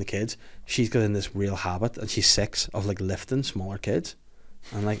discipline in the kids. She's got in this real habit, and she's 6 of like lifting smaller kids.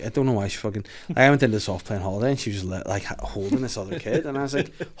 And like I don't know why she fucking. I went into soft playing holiday and she was like holding this other kid, and I was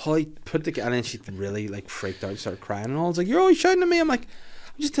like, "Holly, put the," and then she really like freaked out, and started crying, and all. I was like, "You're always shouting at me." I'm like,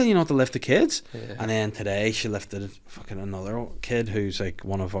 "I'm just telling you not to lift the kids." Yeah. And then today she lifted fucking another kid who's like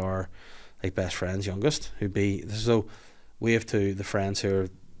one of our like best friends, youngest, who'd be so. We have the friends who are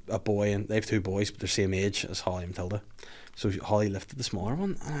a boy, and they have 2 boys, but they're same age as Holly and Matilda. So Holly lifted the smaller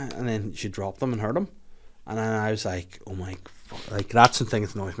one, and then she dropped them and hurt him. And then I was like, oh my fuck, like that's the thing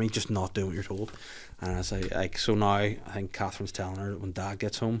that annoys me, just not doing what you're told. And I was like so now I think Catherine's telling her that when Dad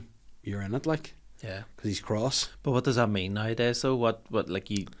gets home, you're in it, like, Yeah. because he's cross. But what does that mean nowadays? So what like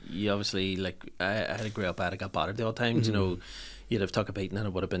you obviously, like I had to grow up, I got battered the odd times. You know, you'd have took a beating and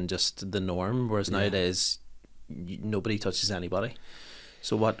it would have been just the norm. Whereas nowadays, nobody touches anybody.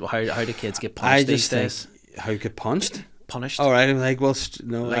 So how do kids get punished I these just days? think how you get punched. Punished. All right, I'm like, well,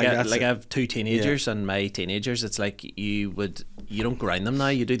 no, Like I that's have 2 teenagers, and my teenagers, it's like you don't grind them now.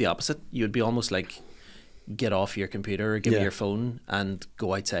 You do the opposite. You would be almost like, get off your computer or give me your phone and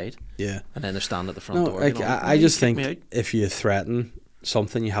go outside. Yeah. And then they're standing at the front door. Like, you know, I just kick me think out. if you threaten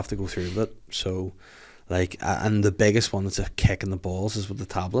something, you have to go through with it. So, like, and the biggest one that's a kick in the balls is with the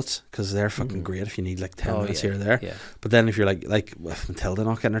tablets, because they're fucking great if you need like 10 minutes here or there. Yeah. But then if you're like with Matilda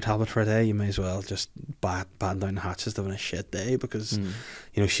not getting her tablet for a day, you may as well just batten down the hatches having a shit day, because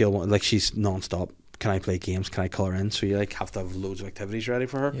you know she'll want, like, she's non-stop. Can I play games? Can I colour in? So you like have to have loads of activities ready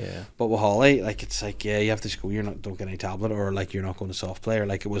for her. Yeah. But with Holly, like, it's like, yeah, you have to school. Don't get any tablet, or like you're not going to soft play, or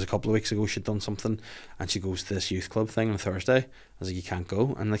like it was a couple of weeks ago she'd done something, and she goes to this youth club thing on a Thursday. I was like, you can't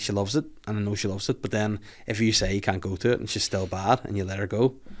go, and like she loves it, and I know she loves it. But then if you say you can't go to it and she's still bad, and you let her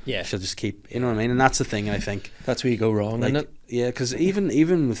go, Yeah. she'll just keep. You know what I mean? And that's the thing. I think That's where you go wrong, like, isn't it? yeah, because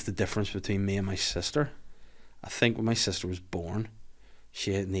even with the difference between me and my sister, I think when my sister was born,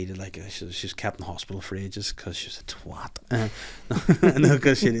 she had needed like she was kept in the hospital for ages because she was a twat. No,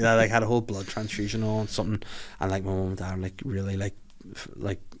 because she like had a whole blood transfusion on something, and like my mum and dad were, like really like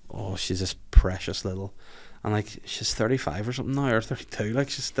oh, she's this precious little, and like she's 35 or something now, or 32, like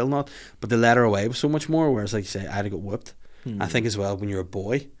she's still not, but they let her away with so much more. Whereas like you say, I had to get whipped. I think as well when you're a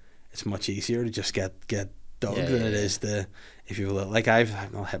boy, it's much easier to just get dug than it is to, if you will, like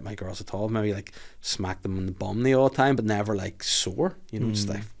I've not hit my girls at all, maybe like smacked them in the bum the odd time, but never like sore, you know. Just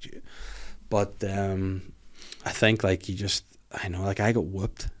like, but I think like I know, like I got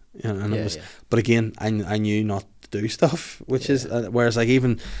whooped, you know, and it was, but again, I knew not to do stuff, which is whereas like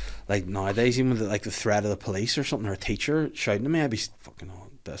even like nowadays, even with like the threat of the police or something, or a teacher shouting at me, I'd be fucking, oh,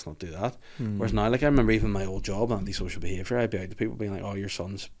 best not do that. Whereas now, like I remember even my old job, antisocial behaviour, I'd be out to people being like, oh, your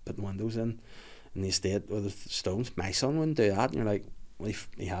son's putting windows in the estate with the stones. My son wouldn't do that. And you're like, well,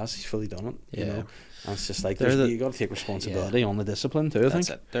 he's fully done it. You know, and it's just like you got to take responsibility on the discipline too. That's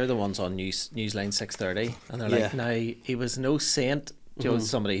it. They're the ones on Newsline 6:30, and they're like, now he was no saint. Joe,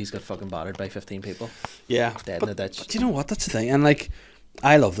 somebody who's got fucking battered by 15 people. Yeah, dead in the ditch. But you know what? That's the thing, and like,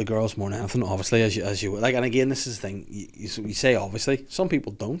 I love the girls more than anything, obviously, as you like. And again, this is the thing. You say obviously. Some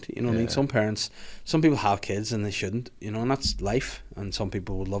people don't. You know what I mean? Some parents, some people have kids and they shouldn't. You know, and that's life. And some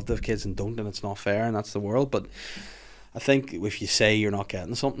people would love to have kids and don't, and it's not fair, and that's the world. But I think if you say you're not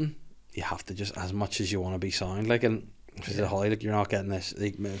getting something, you have to just, as much as you want to be sound, like, and if you said, Holly, like, you're not getting this,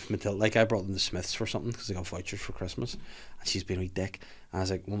 like, Matilda, like I brought them to Smiths for something because they got vouchers for Christmas, and she's been a wee dick. And I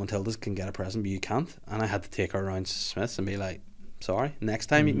was like, well, Matilda's can get a present, but you can't. And I had to take her around to Smiths and be like, sorry, next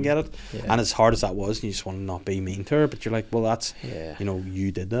time you can get it. And as hard as that was, you just want to not be mean to her, but you're like, well, that's, you know,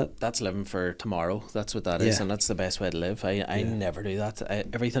 you did that. That's living for tomorrow. That's what that is, and that's the best way to live. I never do that.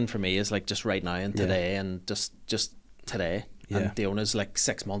 Everything for me is like just right now and today, and just today. And Diona's like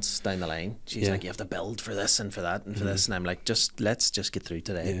 6 months down the line. She's like, you have to build for this and for that and for this, and I'm like, let's just get through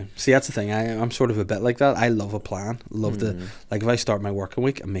today. Yeah. See, that's the thing. I'm sort of a bit like that. I love a plan. Love to, like, if I start my working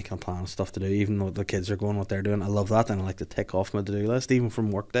week, I'm making a plan of stuff to do, even though the kids are going what they're doing. I love that, and I like to tick off my to-do list, even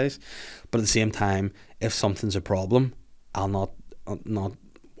from work days. But at the same time, if something's a problem, I'll not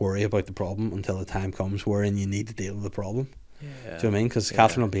worry about the problem until the time comes wherein you need to deal with the problem. Do you know what I mean? Because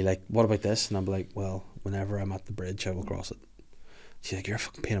Catherine will be like, what about this? And I'll be like, well, whenever I'm at the bridge, I will cross it. She's like, you're a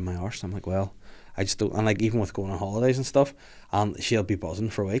fucking pain in my arse. And I'm like, well, I just don't. And like, even with going on holidays and stuff, and she'll be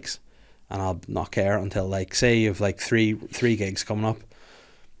buzzing for weeks, and I'll not care until, like, say you've like three gigs coming up,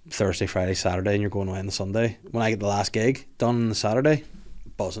 Thursday, Friday, Saturday, and you're going away on the Sunday. When I get the last gig done on the Saturday,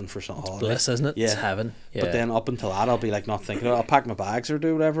 buzzing for some holiday. Bliss, isn't it? Yeah. It's heaven. Yeah. But then up until that, I'll be like not thinking. I'll pack my bags or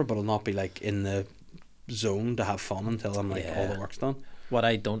do whatever, but I'll not be like in the zone to have fun until I'm like all the work's done. What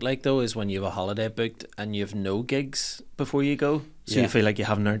I don't like though is when you have a holiday booked and you have no gigs before you go, so Yeah. you feel like you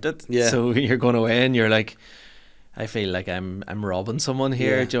haven't earned it. Yeah. So you're going away and you're like, I feel like I'm robbing someone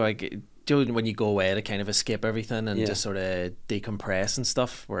here. Yeah. Do you know, like, do you know when you go away to kind of escape everything and Yeah. just sort of decompress and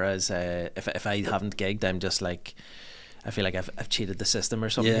stuff? Whereas if I haven't gigged, I'm just like, I feel like I've cheated the system or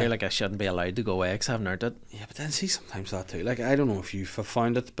something Yeah. here. Like I shouldn't be allowed to go away because I haven't earned it. Yeah, but then see, sometimes that too. Like, I don't know if you've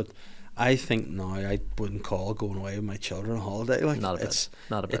found it, but I think now I wouldn't call going away with my children on holiday. Like, Not a bit. it's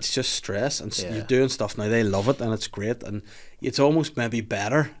Not a bit. it's just stress, and Yeah. you're doing stuff now. They love it, and it's great, and it's almost maybe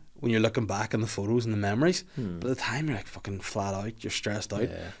better when you're looking back on the photos and the memories. But at the time, you're like fucking flat out. You're stressed out.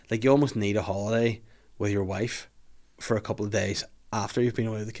 Yeah. Like, you almost need a holiday with your wife for a couple of days after you've been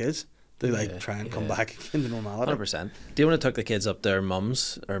away with the kids to like Yeah, try and come yeah. back into normality. 100%. Do you want to took the kids up their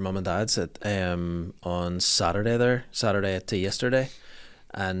mums or mum and dad's at on Saturday to yesterday,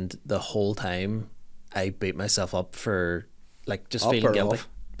 and the whole time I beat myself up for like just Up feeling or guilty. off?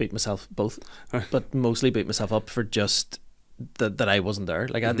 Beat myself both, but mostly beat myself up for just that I wasn't there.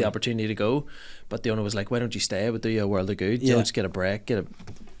 Like I had the opportunity to go, but the owner was like, "Why don't you stay? It would do you a world of good. You Yeah. know, just get a break, get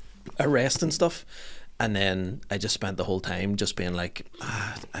a rest and stuff." And then I just spent the whole time just being like,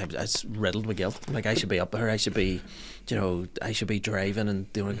 I was riddled with guilt. Like I should be up there. I should be, you know, I should be driving and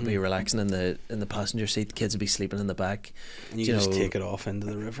I could be relaxing in the passenger seat. The kids would be sleeping in the back. And you Do just know- take it off into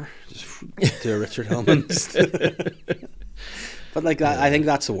the river, just do a Richard Hellman. But like that, I think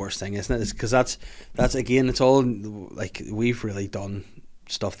that's the worst thing, isn't it? Because that's again, it's all like we've really done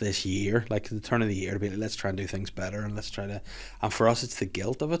stuff this year, like the turn of the year, to be like, let's try and do things better, and let's try to. And for us, it's the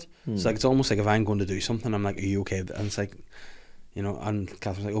guilt of it. It's like it's almost like if I'm going to do something, I'm like, "Are you okay?" And it's like, you know, and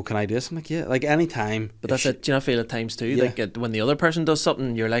Catherine's like, "Oh, can I do this?" I'm like, "Yeah." Like any time. But that's it. Do you not feel at times too? Yeah. Like when the other person does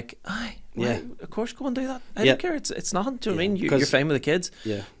something, you're like, "Aye, Yeah. yeah, of course, go and do that. I Yeah. don't care. It's nothing." Do you know what I Yeah, mean? You're 'cause- fine with the kids.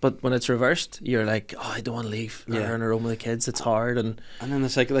 Yeah. But when it's reversed, you're like, "Oh, I don't want to leave Yeah. her on her own with the kids. It's hard." And And then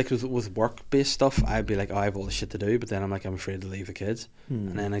it's like with work based stuff, I'd be like, "Oh, I have all the shit to do," but then I'm like, I'm afraid to leave the kids,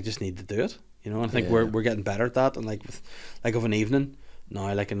 and then I just need to do it. You know, and I think Yeah. we're getting better at that. And like with like of an evening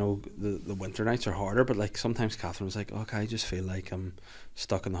now, like I know the winter nights are harder, but like sometimes Catherine was like, "Okay, I just feel like I'm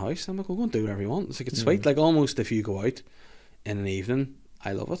stuck in the house." I'm like, "Well, go and do whatever you want." It's like it's sweet. Like almost if you go out in an evening,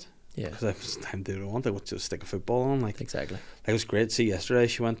 I love it. Yeah. Because I have time to do what I want. I would just stick a football on. Like exactly. it was great. See, yesterday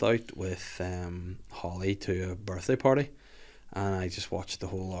she went out with Holly to a birthday party, and I just watched the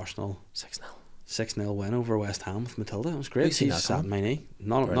whole Arsenal 6-0. 6-0 win over West Ham with Matilda. It was great. We've seen She that sat coming. in my knee.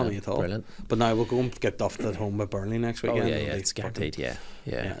 Not me at all. Brilliant. But now we'll go and get duffed at home with Burnley next Oh weekend. yeah, It'll yeah, be it's fucking- guaranteed. Yeah.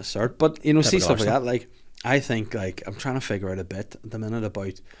 Yeah, cert. But you know, see Typical stuff like that. Arsenal. Like I think, like I'm trying to figure out a bit at the minute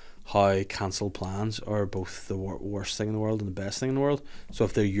about how cancelled plans are both the worst thing in the world and the best thing in the world. So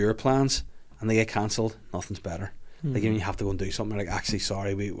if they're your plans and they get cancelled, nothing's better. Like when you have to go and do something, like actually,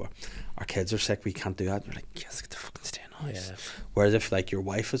 sorry, our kids are sick, we can't do that. You're like, yes, get the fucking stay in the house. Yeah. Whereas if like your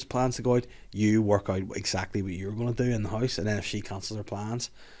wife has plans to go out, you work out exactly what you're going to do in the house, and then if she cancels her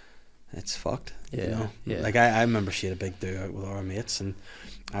plans, it's fucked. You Yeah, know? yeah. Like I remember she had a big do out with our mates, and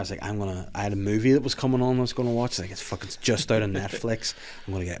I was like, I had a movie that was coming on I was going to watch. Like, it's just out on Netflix.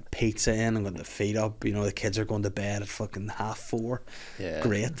 I'm going to get pizza in. I'm going to feed up. You know, the kids are going to bed at fucking 4:30. Yeah.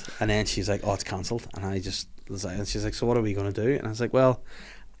 Great. And then she's like, oh, it's cancelled. And I just was like, and she's like, so what are we going to do? And I was like, well,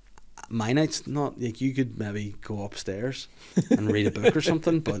 my night's not, like, you could maybe go upstairs and read a book or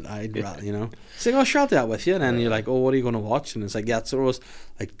something, but I'd rather, you know. She's like, oh, sure, I'll do that with you. And then you're like, oh, what are you going to watch? And it's like, yeah, so it was,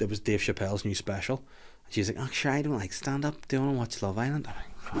 like, there was Dave Chappelle's new special. And she's like, oh, sure, I don't like stand-up. Do you want to watch Love Island?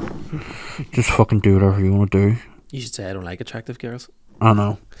 I'm like, just fucking do whatever you want to do. You should say I don't like attractive girls. I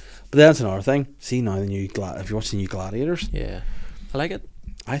know. But that's another thing. See now the new if you watch the new Gladiators, Yeah. I like it.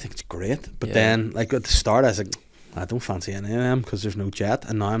 I think it's great. But Yeah. then, like at the start, I was like, I don't fancy any of them because there's no jet.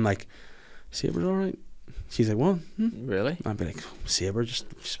 And now I'm like, Saber's all right. She's like, what? Really? I'd be like, Saber just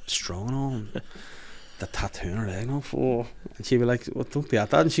strong and all. And the tattoo on her leg and all. Oh. And she'd be like, well, don't be at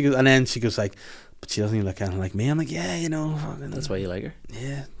that. And then she goes like, but she doesn't even look anything like me. I'm like, yeah, you know. Fucking, That's why you like her.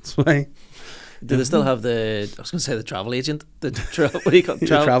 yeah, that's why. Do they still have the? I was going to say the travel agent. The what do you call it? The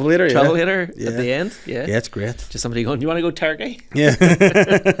Travelator, yeah. Travelator Yeah. at the end. Yeah. Yeah, it's great. Just somebody going, you want to go Turkey?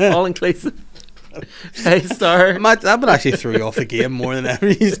 Yeah. All inclusive. Hey, star. That would actually throw you off the game more than ever.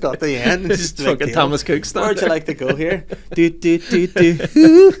 He's got the end. It's just It's fucking Thomas Cook stuff. Where'd you like to go here? Do.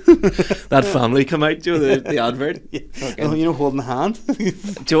 That family come out, do you know, the advert. Fucking- Oh, you know, holding the hand. Do you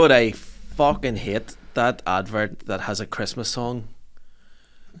know what I fucking hate? That advert that has a Christmas song.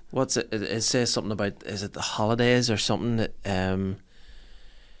 What's it? It says something about, is it the holidays or something? That,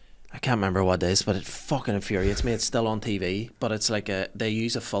 I can't remember what it is, but it fucking infuriates me. It's still on TV, but it's like they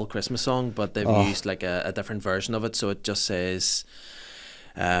use a full Christmas song, but they've Oh. used like a different version of it. So it just says,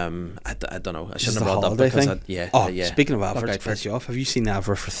 I don't know. I Is shouldn't this have the brought that holiday because thing? yeah. Speaking of Look adverts, out for piss it. you off. Have you seen the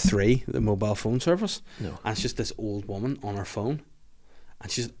advert for 3, the mobile phone service? No. And it's just this old woman on her phone,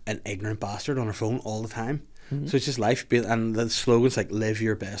 and she's an ignorant bastard on her phone all the time. So it's just life, and the slogan's like "Live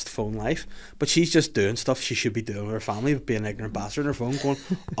your best phone life." But she's just doing stuff she should be doing with her family, but being an ignorant bastard on her phone, going,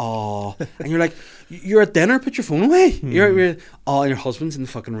 "Oh," and you're like, "You're at dinner, put your phone away." You're oh, and your husband's in the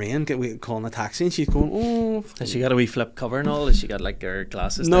fucking rain, calling a taxi, and she's going, "Oh." Has she got a wee flip cover and all? Has she got like her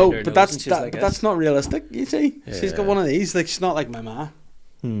glasses? No, down her but nose and that's she's that, like but this? that's not realistic. You see, she's got Yeah. one of these. Like she's not like my ma.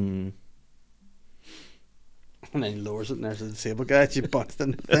 Hmm. And then he lowers it, and there's a disabled guy. She bounced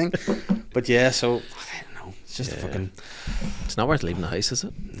in the thing. But yeah, so I don't know. It's just a Yeah. fucking It's not worth leaving the house, is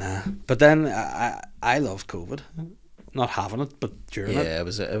it? nah. But then I loved COVID, not having it, but during Yeah,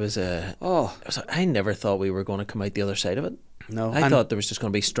 it. it was Oh I never thought we were going to come out the other side of it. no! I And- thought there was just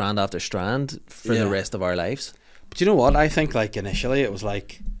going to be strand after strand for Yeah. the rest of our lives. But you know what? I think like initially it was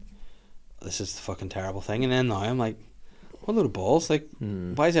like, this is the fucking terrible thing, and then now I'm like, what a load of balls! Like,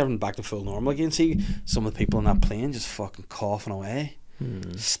 why is everyone back to full normal again? See some of the people on that plane just fucking coughing away.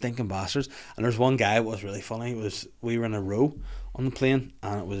 Stinking bastards. And there's one guy that was really funny. We were in a row on the plane,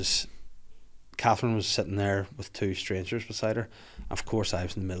 and it was Catherine was sitting there with 2 strangers beside her. Of course, I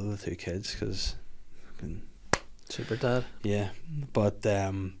was in the middle of the 2 kids because, Super dad. yeah. But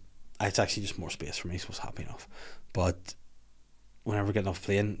it's actually just more space for me, so I was happy enough. But whenever we get off the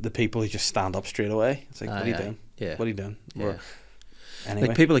plane, the people who just stand up straight away, it's like, what are you doing? Yeah. What are you doing? Yeah. Or- anyway,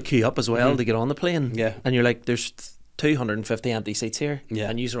 Like people that queue up as well to get on the plane. Yeah. And you're like, there's 250 empty seats here. Yeah.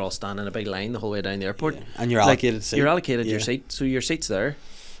 And you're all standing in a big line the whole way down the airport. yeah. And you're Like, allocated seat. You're allocated Yeah. your seat, so your seat's there.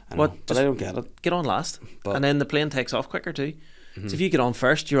 I know, What? but Just I don't get it. get on last. But- And then the plane takes off quicker too. So if you get on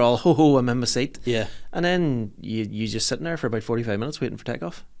first, you're all, ho, I'm in my seat. Yeah. And then you just sitting there for about 45 minutes waiting for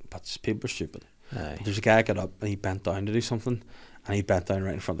takeoff. But people are stupid. Aye. There's a guy got up and he bent down to do something, and he bent down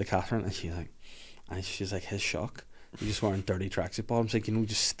right in front of Catherine, and she's like his shock. He's just wearing dirty tracksuit bottoms, like,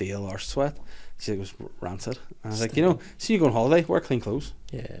 just stale arse sweat. She was rancid. And I was like, see you go on holiday, wear clean clothes,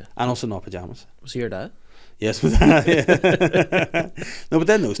 Yeah. and also not pajamas. Was he your dad? Yes, but no, but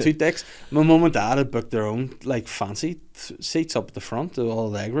then those 2 dicks. My mum and dad had booked their own like fancy seats up at the front, with all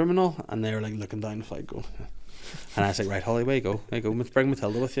the leg room and all, and they were like looking down the flight, going. And I was like, right, Holly, where you go? Bring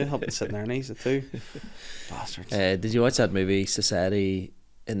Matilda with you. Help me sit in there knees at 2. Bastards. Did you watch that movie Society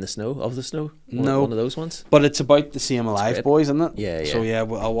in the Snow? Of the Snow? No. One of those ones? But it's about the same Alive great. boys, isn't it? Yeah, So yeah.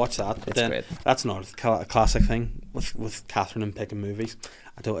 yeah, I'll watch that. But It's then great. that's not a classic thing with Catherine and picking movies.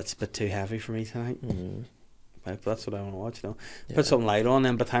 It's a bit too heavy for me tonight. Right, but that's what I want to watch. Yeah. Put something light on,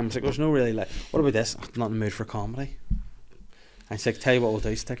 then by the time it's like, there's no really like. What about this? I'm not in the mood for comedy. I said, tell you what we'll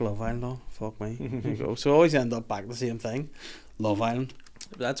do, stick Love Island on. Fuck me. There you go. So I always end up back the same thing. Love Island.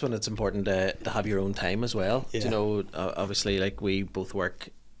 That's when it's important to have your own time as well. Yeah. You know, obviously, like we both work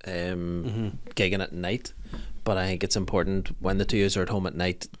gigging at night, but I think it's important when the 2 of us are at home at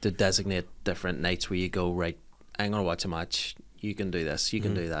night to designate different nights where you go, right, I'm going to watch a match, you can do this, you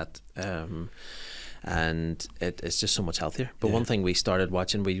can do that. And it's just so much healthier. But Yeah. one thing we started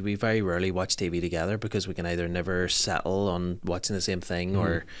watching, we very rarely watch TV together because we can either never settle on watching the same thing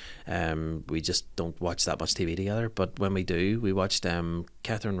or we just don't watch that much TV together. But when we do, we watched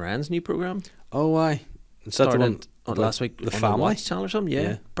Catherine Rand's new programme. Oh, why? Is that the one Started on about last week the on family? the Watch channel or something.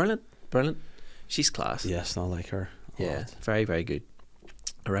 Yeah. Yeah. Brilliant. She's class. Yes, I like her. a Yeah, lot. very, very good.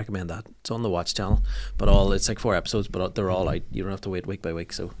 I recommend that. It's on the Watch channel, but it's like 4 episodes, but they're all out. You don't have to wait week by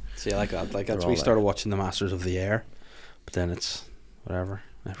week. So See, I like that. Like They're that's all we there. started watching the Masters of the Air, but then it's whatever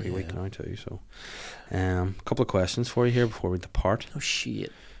every week Yeah. now too. So, a couple of questions for you here before we depart. oh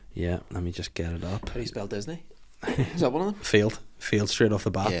shit, Yeah, let me just get it up. how do you spell Disney? Is that one of them? Failed straight off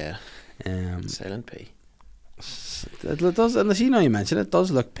the bat. Yeah, Um, silent P, it does. And see, now you mention it, does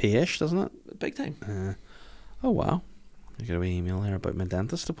look P-ish, doesn't it? big time. Oh wow, I got a wee email here about my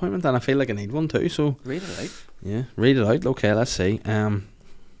dentist appointment, and I feel like I need one too. So Read it out. yeah, read it out. Okay, let's see.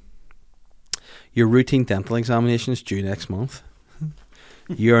 Your routine dental examination is due next month.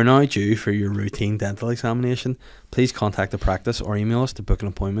 You are now due for your routine dental examination. Please contact the practice or email us to book an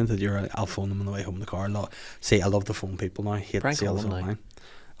appointment. I'll phone them on the way home in the car. See, I love to phone people now. I hate Prank sales call them online.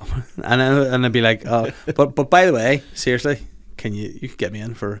 and I'd be like, oh, but by the way, seriously, can you can get me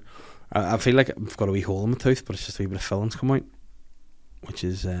in for? I feel like I've got a wee hole in my tooth, but it's just a wee bit of fillings come out, which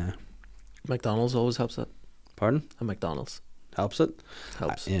is McDonald's always helps it. pardon, And McDonald's helps it.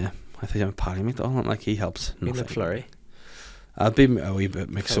 helps. Yeah, I think I'm Paddy McDonald. Like he helps. Me nothing. McFlurry. I'd be a wee bit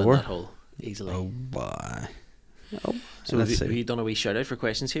Fill in McSore. that hole easily. Oh boy. Oh, So let's have see. you done a wee shout out for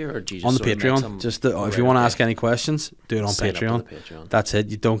questions here, or do you just On the sort of make Patreon, some just if you want to ask any questions, do it on sign up to Patreon. the Patreon. That's it.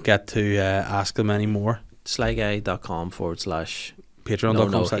 You don't get to ask them anymore. Slyguy.com/Patreon.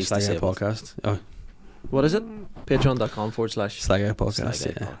 Patreon.com No, slash he's Sly Guy disabled. Podcast. Oh, What is it? Patreon.com/. Sly Guy Podcast.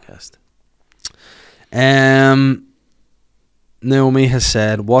 Sly Guy Yeah. Podcast. Naomi has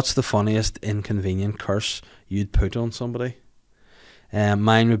said, "What's the funniest inconvenient curse you'd put on somebody?"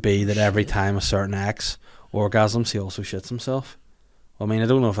 Mine would be that every time a certain ex orgasms, he also shits himself. Well, I mean, I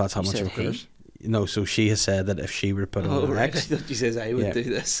don't know if that's how You much of a said he? curse. No, so she has said that if she were to put on an Right. I ex, thought you says I would Yeah. do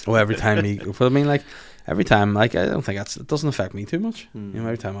this. well, every time he, well, I mean, like every time, like I don't think it doesn't affect me too much. Hmm. You know,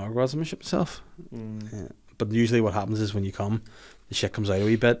 every time I orgasm, I shit myself. Mm. Yeah. But usually, what happens is when you come, the shit comes out a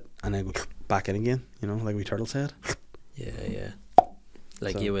wee bit and then go back in again. You know, like we turtles said. Yeah.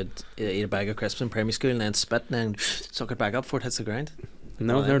 Like So- you would eat a bag of crisps in primary school and then spit and then suck it back up before it hits the ground.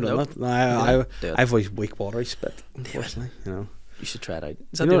 No, Well, never done no. that. No, Do it. I've always weak watery spit. Unfortunately, you know. You should try it out. Is You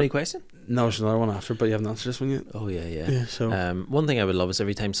that know the what- only question? No, there's another one after, but you haven't answered this one yet. Oh yeah. Yeah. So One thing I would love is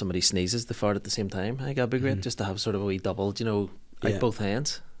every time somebody sneezes, they fart at the same time. I think that'd be great, just to have sort of a wee double, you know, like Yeah. both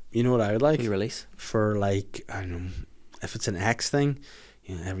hands. you know what I would like Wee release. for like I don't know if it's an X thing.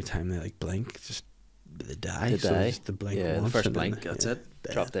 You know, every time they like blink, just they die. They So die. just the blink Yeah, the once first and then blink, that's yeah, it.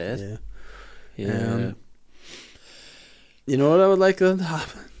 Drop dead. Yeah. Yeah. You know what I would like to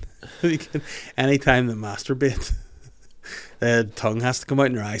happen? Anytime they masturbate, the tongue has to come out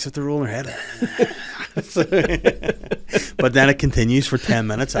and their eyes have to roll in their head. But then it continues for 10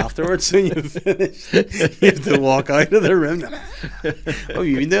 minutes afterwards. So you finish, you have to walk out of the room. Oh,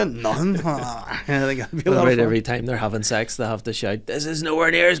 you've been doing nothing? I think that'd be a lot Right, of fun. every time they're having sex, they have to shout, "This is nowhere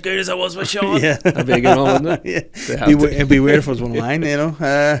near as good as it was with Sean." Yeah. That'd be a good one, wouldn't it? Yeah. They have to. It'd be weird if it was one of mine, you know.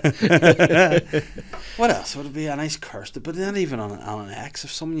 What else would it be? A nice curse, but not even on an ex.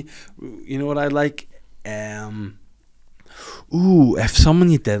 If someone, you know what I'd like? If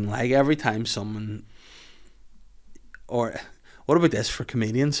someone you didn't like, every time someone, or what about this for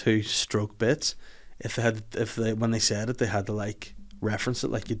comedians who stroke bits? If they when they said it, they had to like reference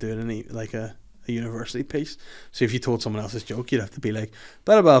it like you do it in like a university piece. So if you told someone else's joke, you'd have to be like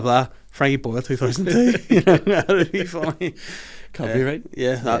blah blah blah. Frankie Boyle 2002. You know, that'd be funny. Copyright.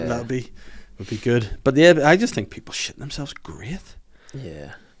 Yeah, Yeah. that'd be good. But yeah, I just think people shitting themselves great.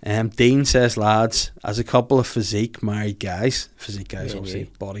 Yeah. Dean says, lads, as a couple of physique guys, Yeah, obviously yeah.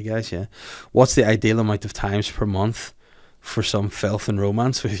 body guys, yeah. What's the ideal amount of times per month for some filth and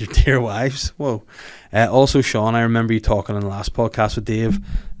romance with your dear wives? Whoa. Also, Sean, I remember you talking in the last podcast with Dave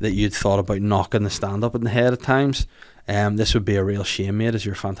that you'd thought about knocking the stand up in the head at times. This would be a real shame, mate, as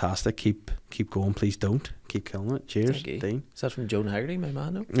you're fantastic. Keep going, please don't. Keep killing it. Cheers, Thank you. Dean. Is that from Joan Hegarty, my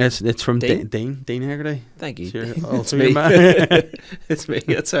man? No? It's from Dean? Dean Hegarty. Thank you. Cheers. It's Also me. your man. It's me.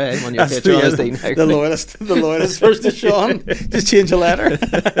 That's all right. I'm on your That's Patreon as Dean the Hegarty. loyalist first to Sean. Just change a letter.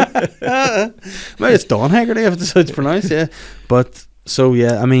 Maybe it's Don Hegarty if it's how it's pronounced, yeah. But so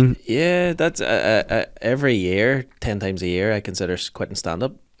yeah, I mean, Yeah, that's every year, 10 times a year, I consider quitting stand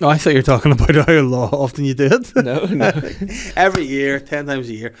up. oh, I thought you were talking about how often you do it. No. Every year, 10 times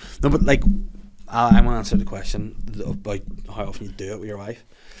a year. No, but like, I'm gonna answer the question about how often you do it with your wife.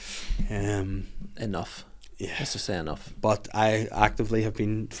 Enough. Yeah. Let's just say enough. But I actively have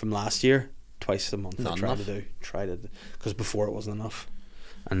been from last year twice a month. Not enough. Try to because before it wasn't enough,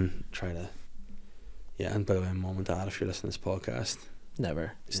 and try to. Yeah, and by the way, mum and dad, if you're listening to this podcast,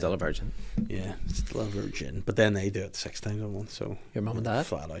 Never. Still a virgin. yeah, still a virgin. But then they do it 6 times a month, so Your mum and dad?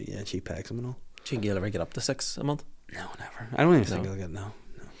 flat out. Yeah, she pegs them and all. Do you think you'll ever get up to 6 a month? No, never. I don't even think No. I'll get no.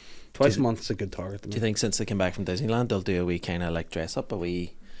 Twice you- a month is a good target to Do me. you think since they came back from Disneyland, they'll do a wee kind of like dress up, a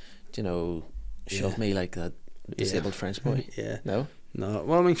wee, shove Yeah. me like that disabled French boy? Yeah. No? No.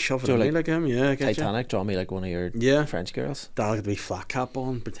 Well, I mean, shove it Do you at me like like him. Yeah, I get you. Titanic, draw me like one of your Yeah. French girls. Dad get the wee flat cap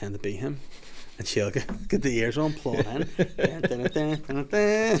on, pretend to be him, and she'll get the ears on, plod in,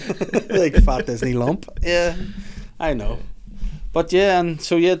 like fat Disney lump. Yeah, I know. But yeah, and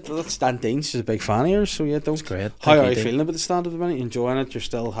so yeah, that's Dan Dean. She's a big fan of yours. So yeah, don't. It's great. How Thank are you, you Dean. feeling about the stand at the minute? You enjoying it? You're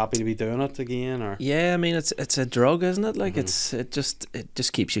still happy to be doing it again, or? Yeah, I mean it's a drug, isn't it? Like it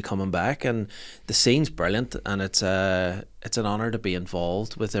just keeps you coming back, and the scene's brilliant, and it's an honor to be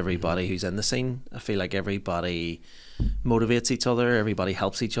involved with everybody who's in the scene. I feel like everybody motivates each other, everybody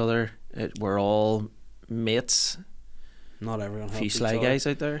helps each other. We're all mates. Not everyone. A few helps each sly other. guys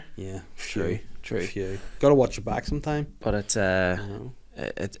out there, Yeah, True, true. Few. Got to watch your back sometime. but it's You know?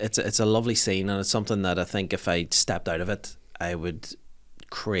 it's a lovely scene, and it's something that I think if I stepped out of it, I would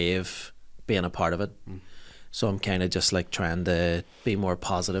crave being a part of it. So I'm kind of just like trying to be more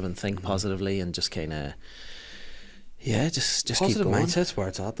positive and think positively, and just kind of just keep Positive going. mindset's where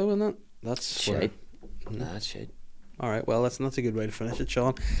it's at, though, isn't it? That's where. Shite. Nah, it's shit. All right. Well, that's a good way to finish it,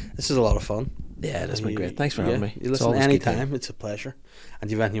 Sean. This is a lot of fun. Yeah, that's been great. Thanks for having me. You listen anytime. It's a pleasure. And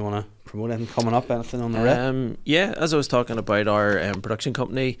do you have anything you want to promote? Anything coming up? Anything on the rep? Yeah, as I was talking about our production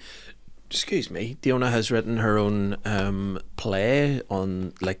company, excuse me, Diona has written her own play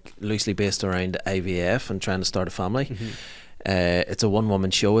on, like, loosely based around IVF and trying to start a family. It's a one-woman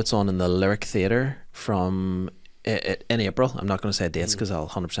show. It's on in the Lyric Theatre from in April. I'm not going to say dates because I'll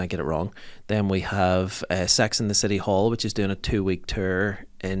 100% get it wrong. Then we have Sex in the City Hall, which is doing a 2-week tour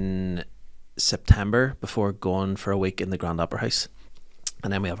in September before going for a week in the Grand Opera House.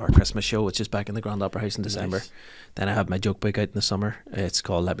 And then we have our Christmas show, which is back in the Grand Opera House in December. Nice. Then I have my joke book out in the summer. It's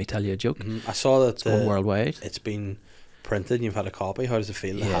called Let Me Tell You a Joke. I saw that it's going worldwide. It's been printed and you've had a copy. How does it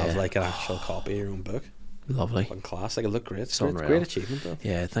feel to have like an actual copy of your own book? Lovely. Fun class. Like, it looked great. It's great achievement though.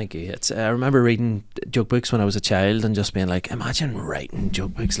 Yeah, thank you. It's I remember reading joke books when I was a child and just being like, imagine writing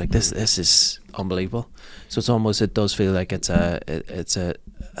joke books like this. This is unbelievable. So it's almost, it does feel like it's a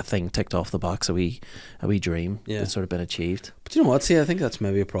thing ticked off the box, a wee dream that's sort of been achieved. But you know what? See, I think that's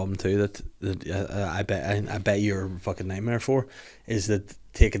maybe a problem too. That I bet you're a fucking nightmare for is that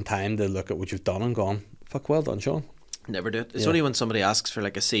taking time to look at what you've done and gone, fuck, well done, Sean. Never do it. It's only when somebody asks for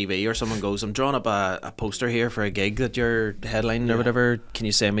like a CV or someone goes, I'm drawing up a poster here for a gig that you're headlining or whatever. Can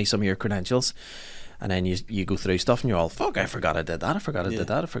you send me some of your credentials? And then you go through stuff and you're all, fuck, I forgot I did that. I forgot I did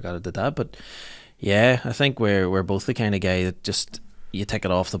that. I forgot I did that. But yeah, I think we're both the kind of guy that just, you tick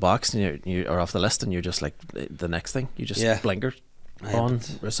it off the box and you are off the list and you're just like the next thing. You just blinker on.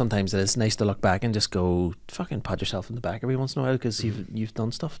 Whereas sometimes it is nice to look back and just go, fucking pat yourself in the back every once in a while because you've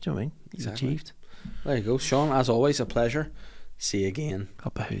done stuff. Do you know what I mean? You've achieved. There you go, Sean. As always, a pleasure. See you again.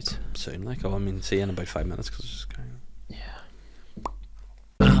 Up a hoot soon. Like, see you in about 5 minutes because yeah.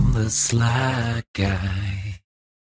 I'm the sly guy.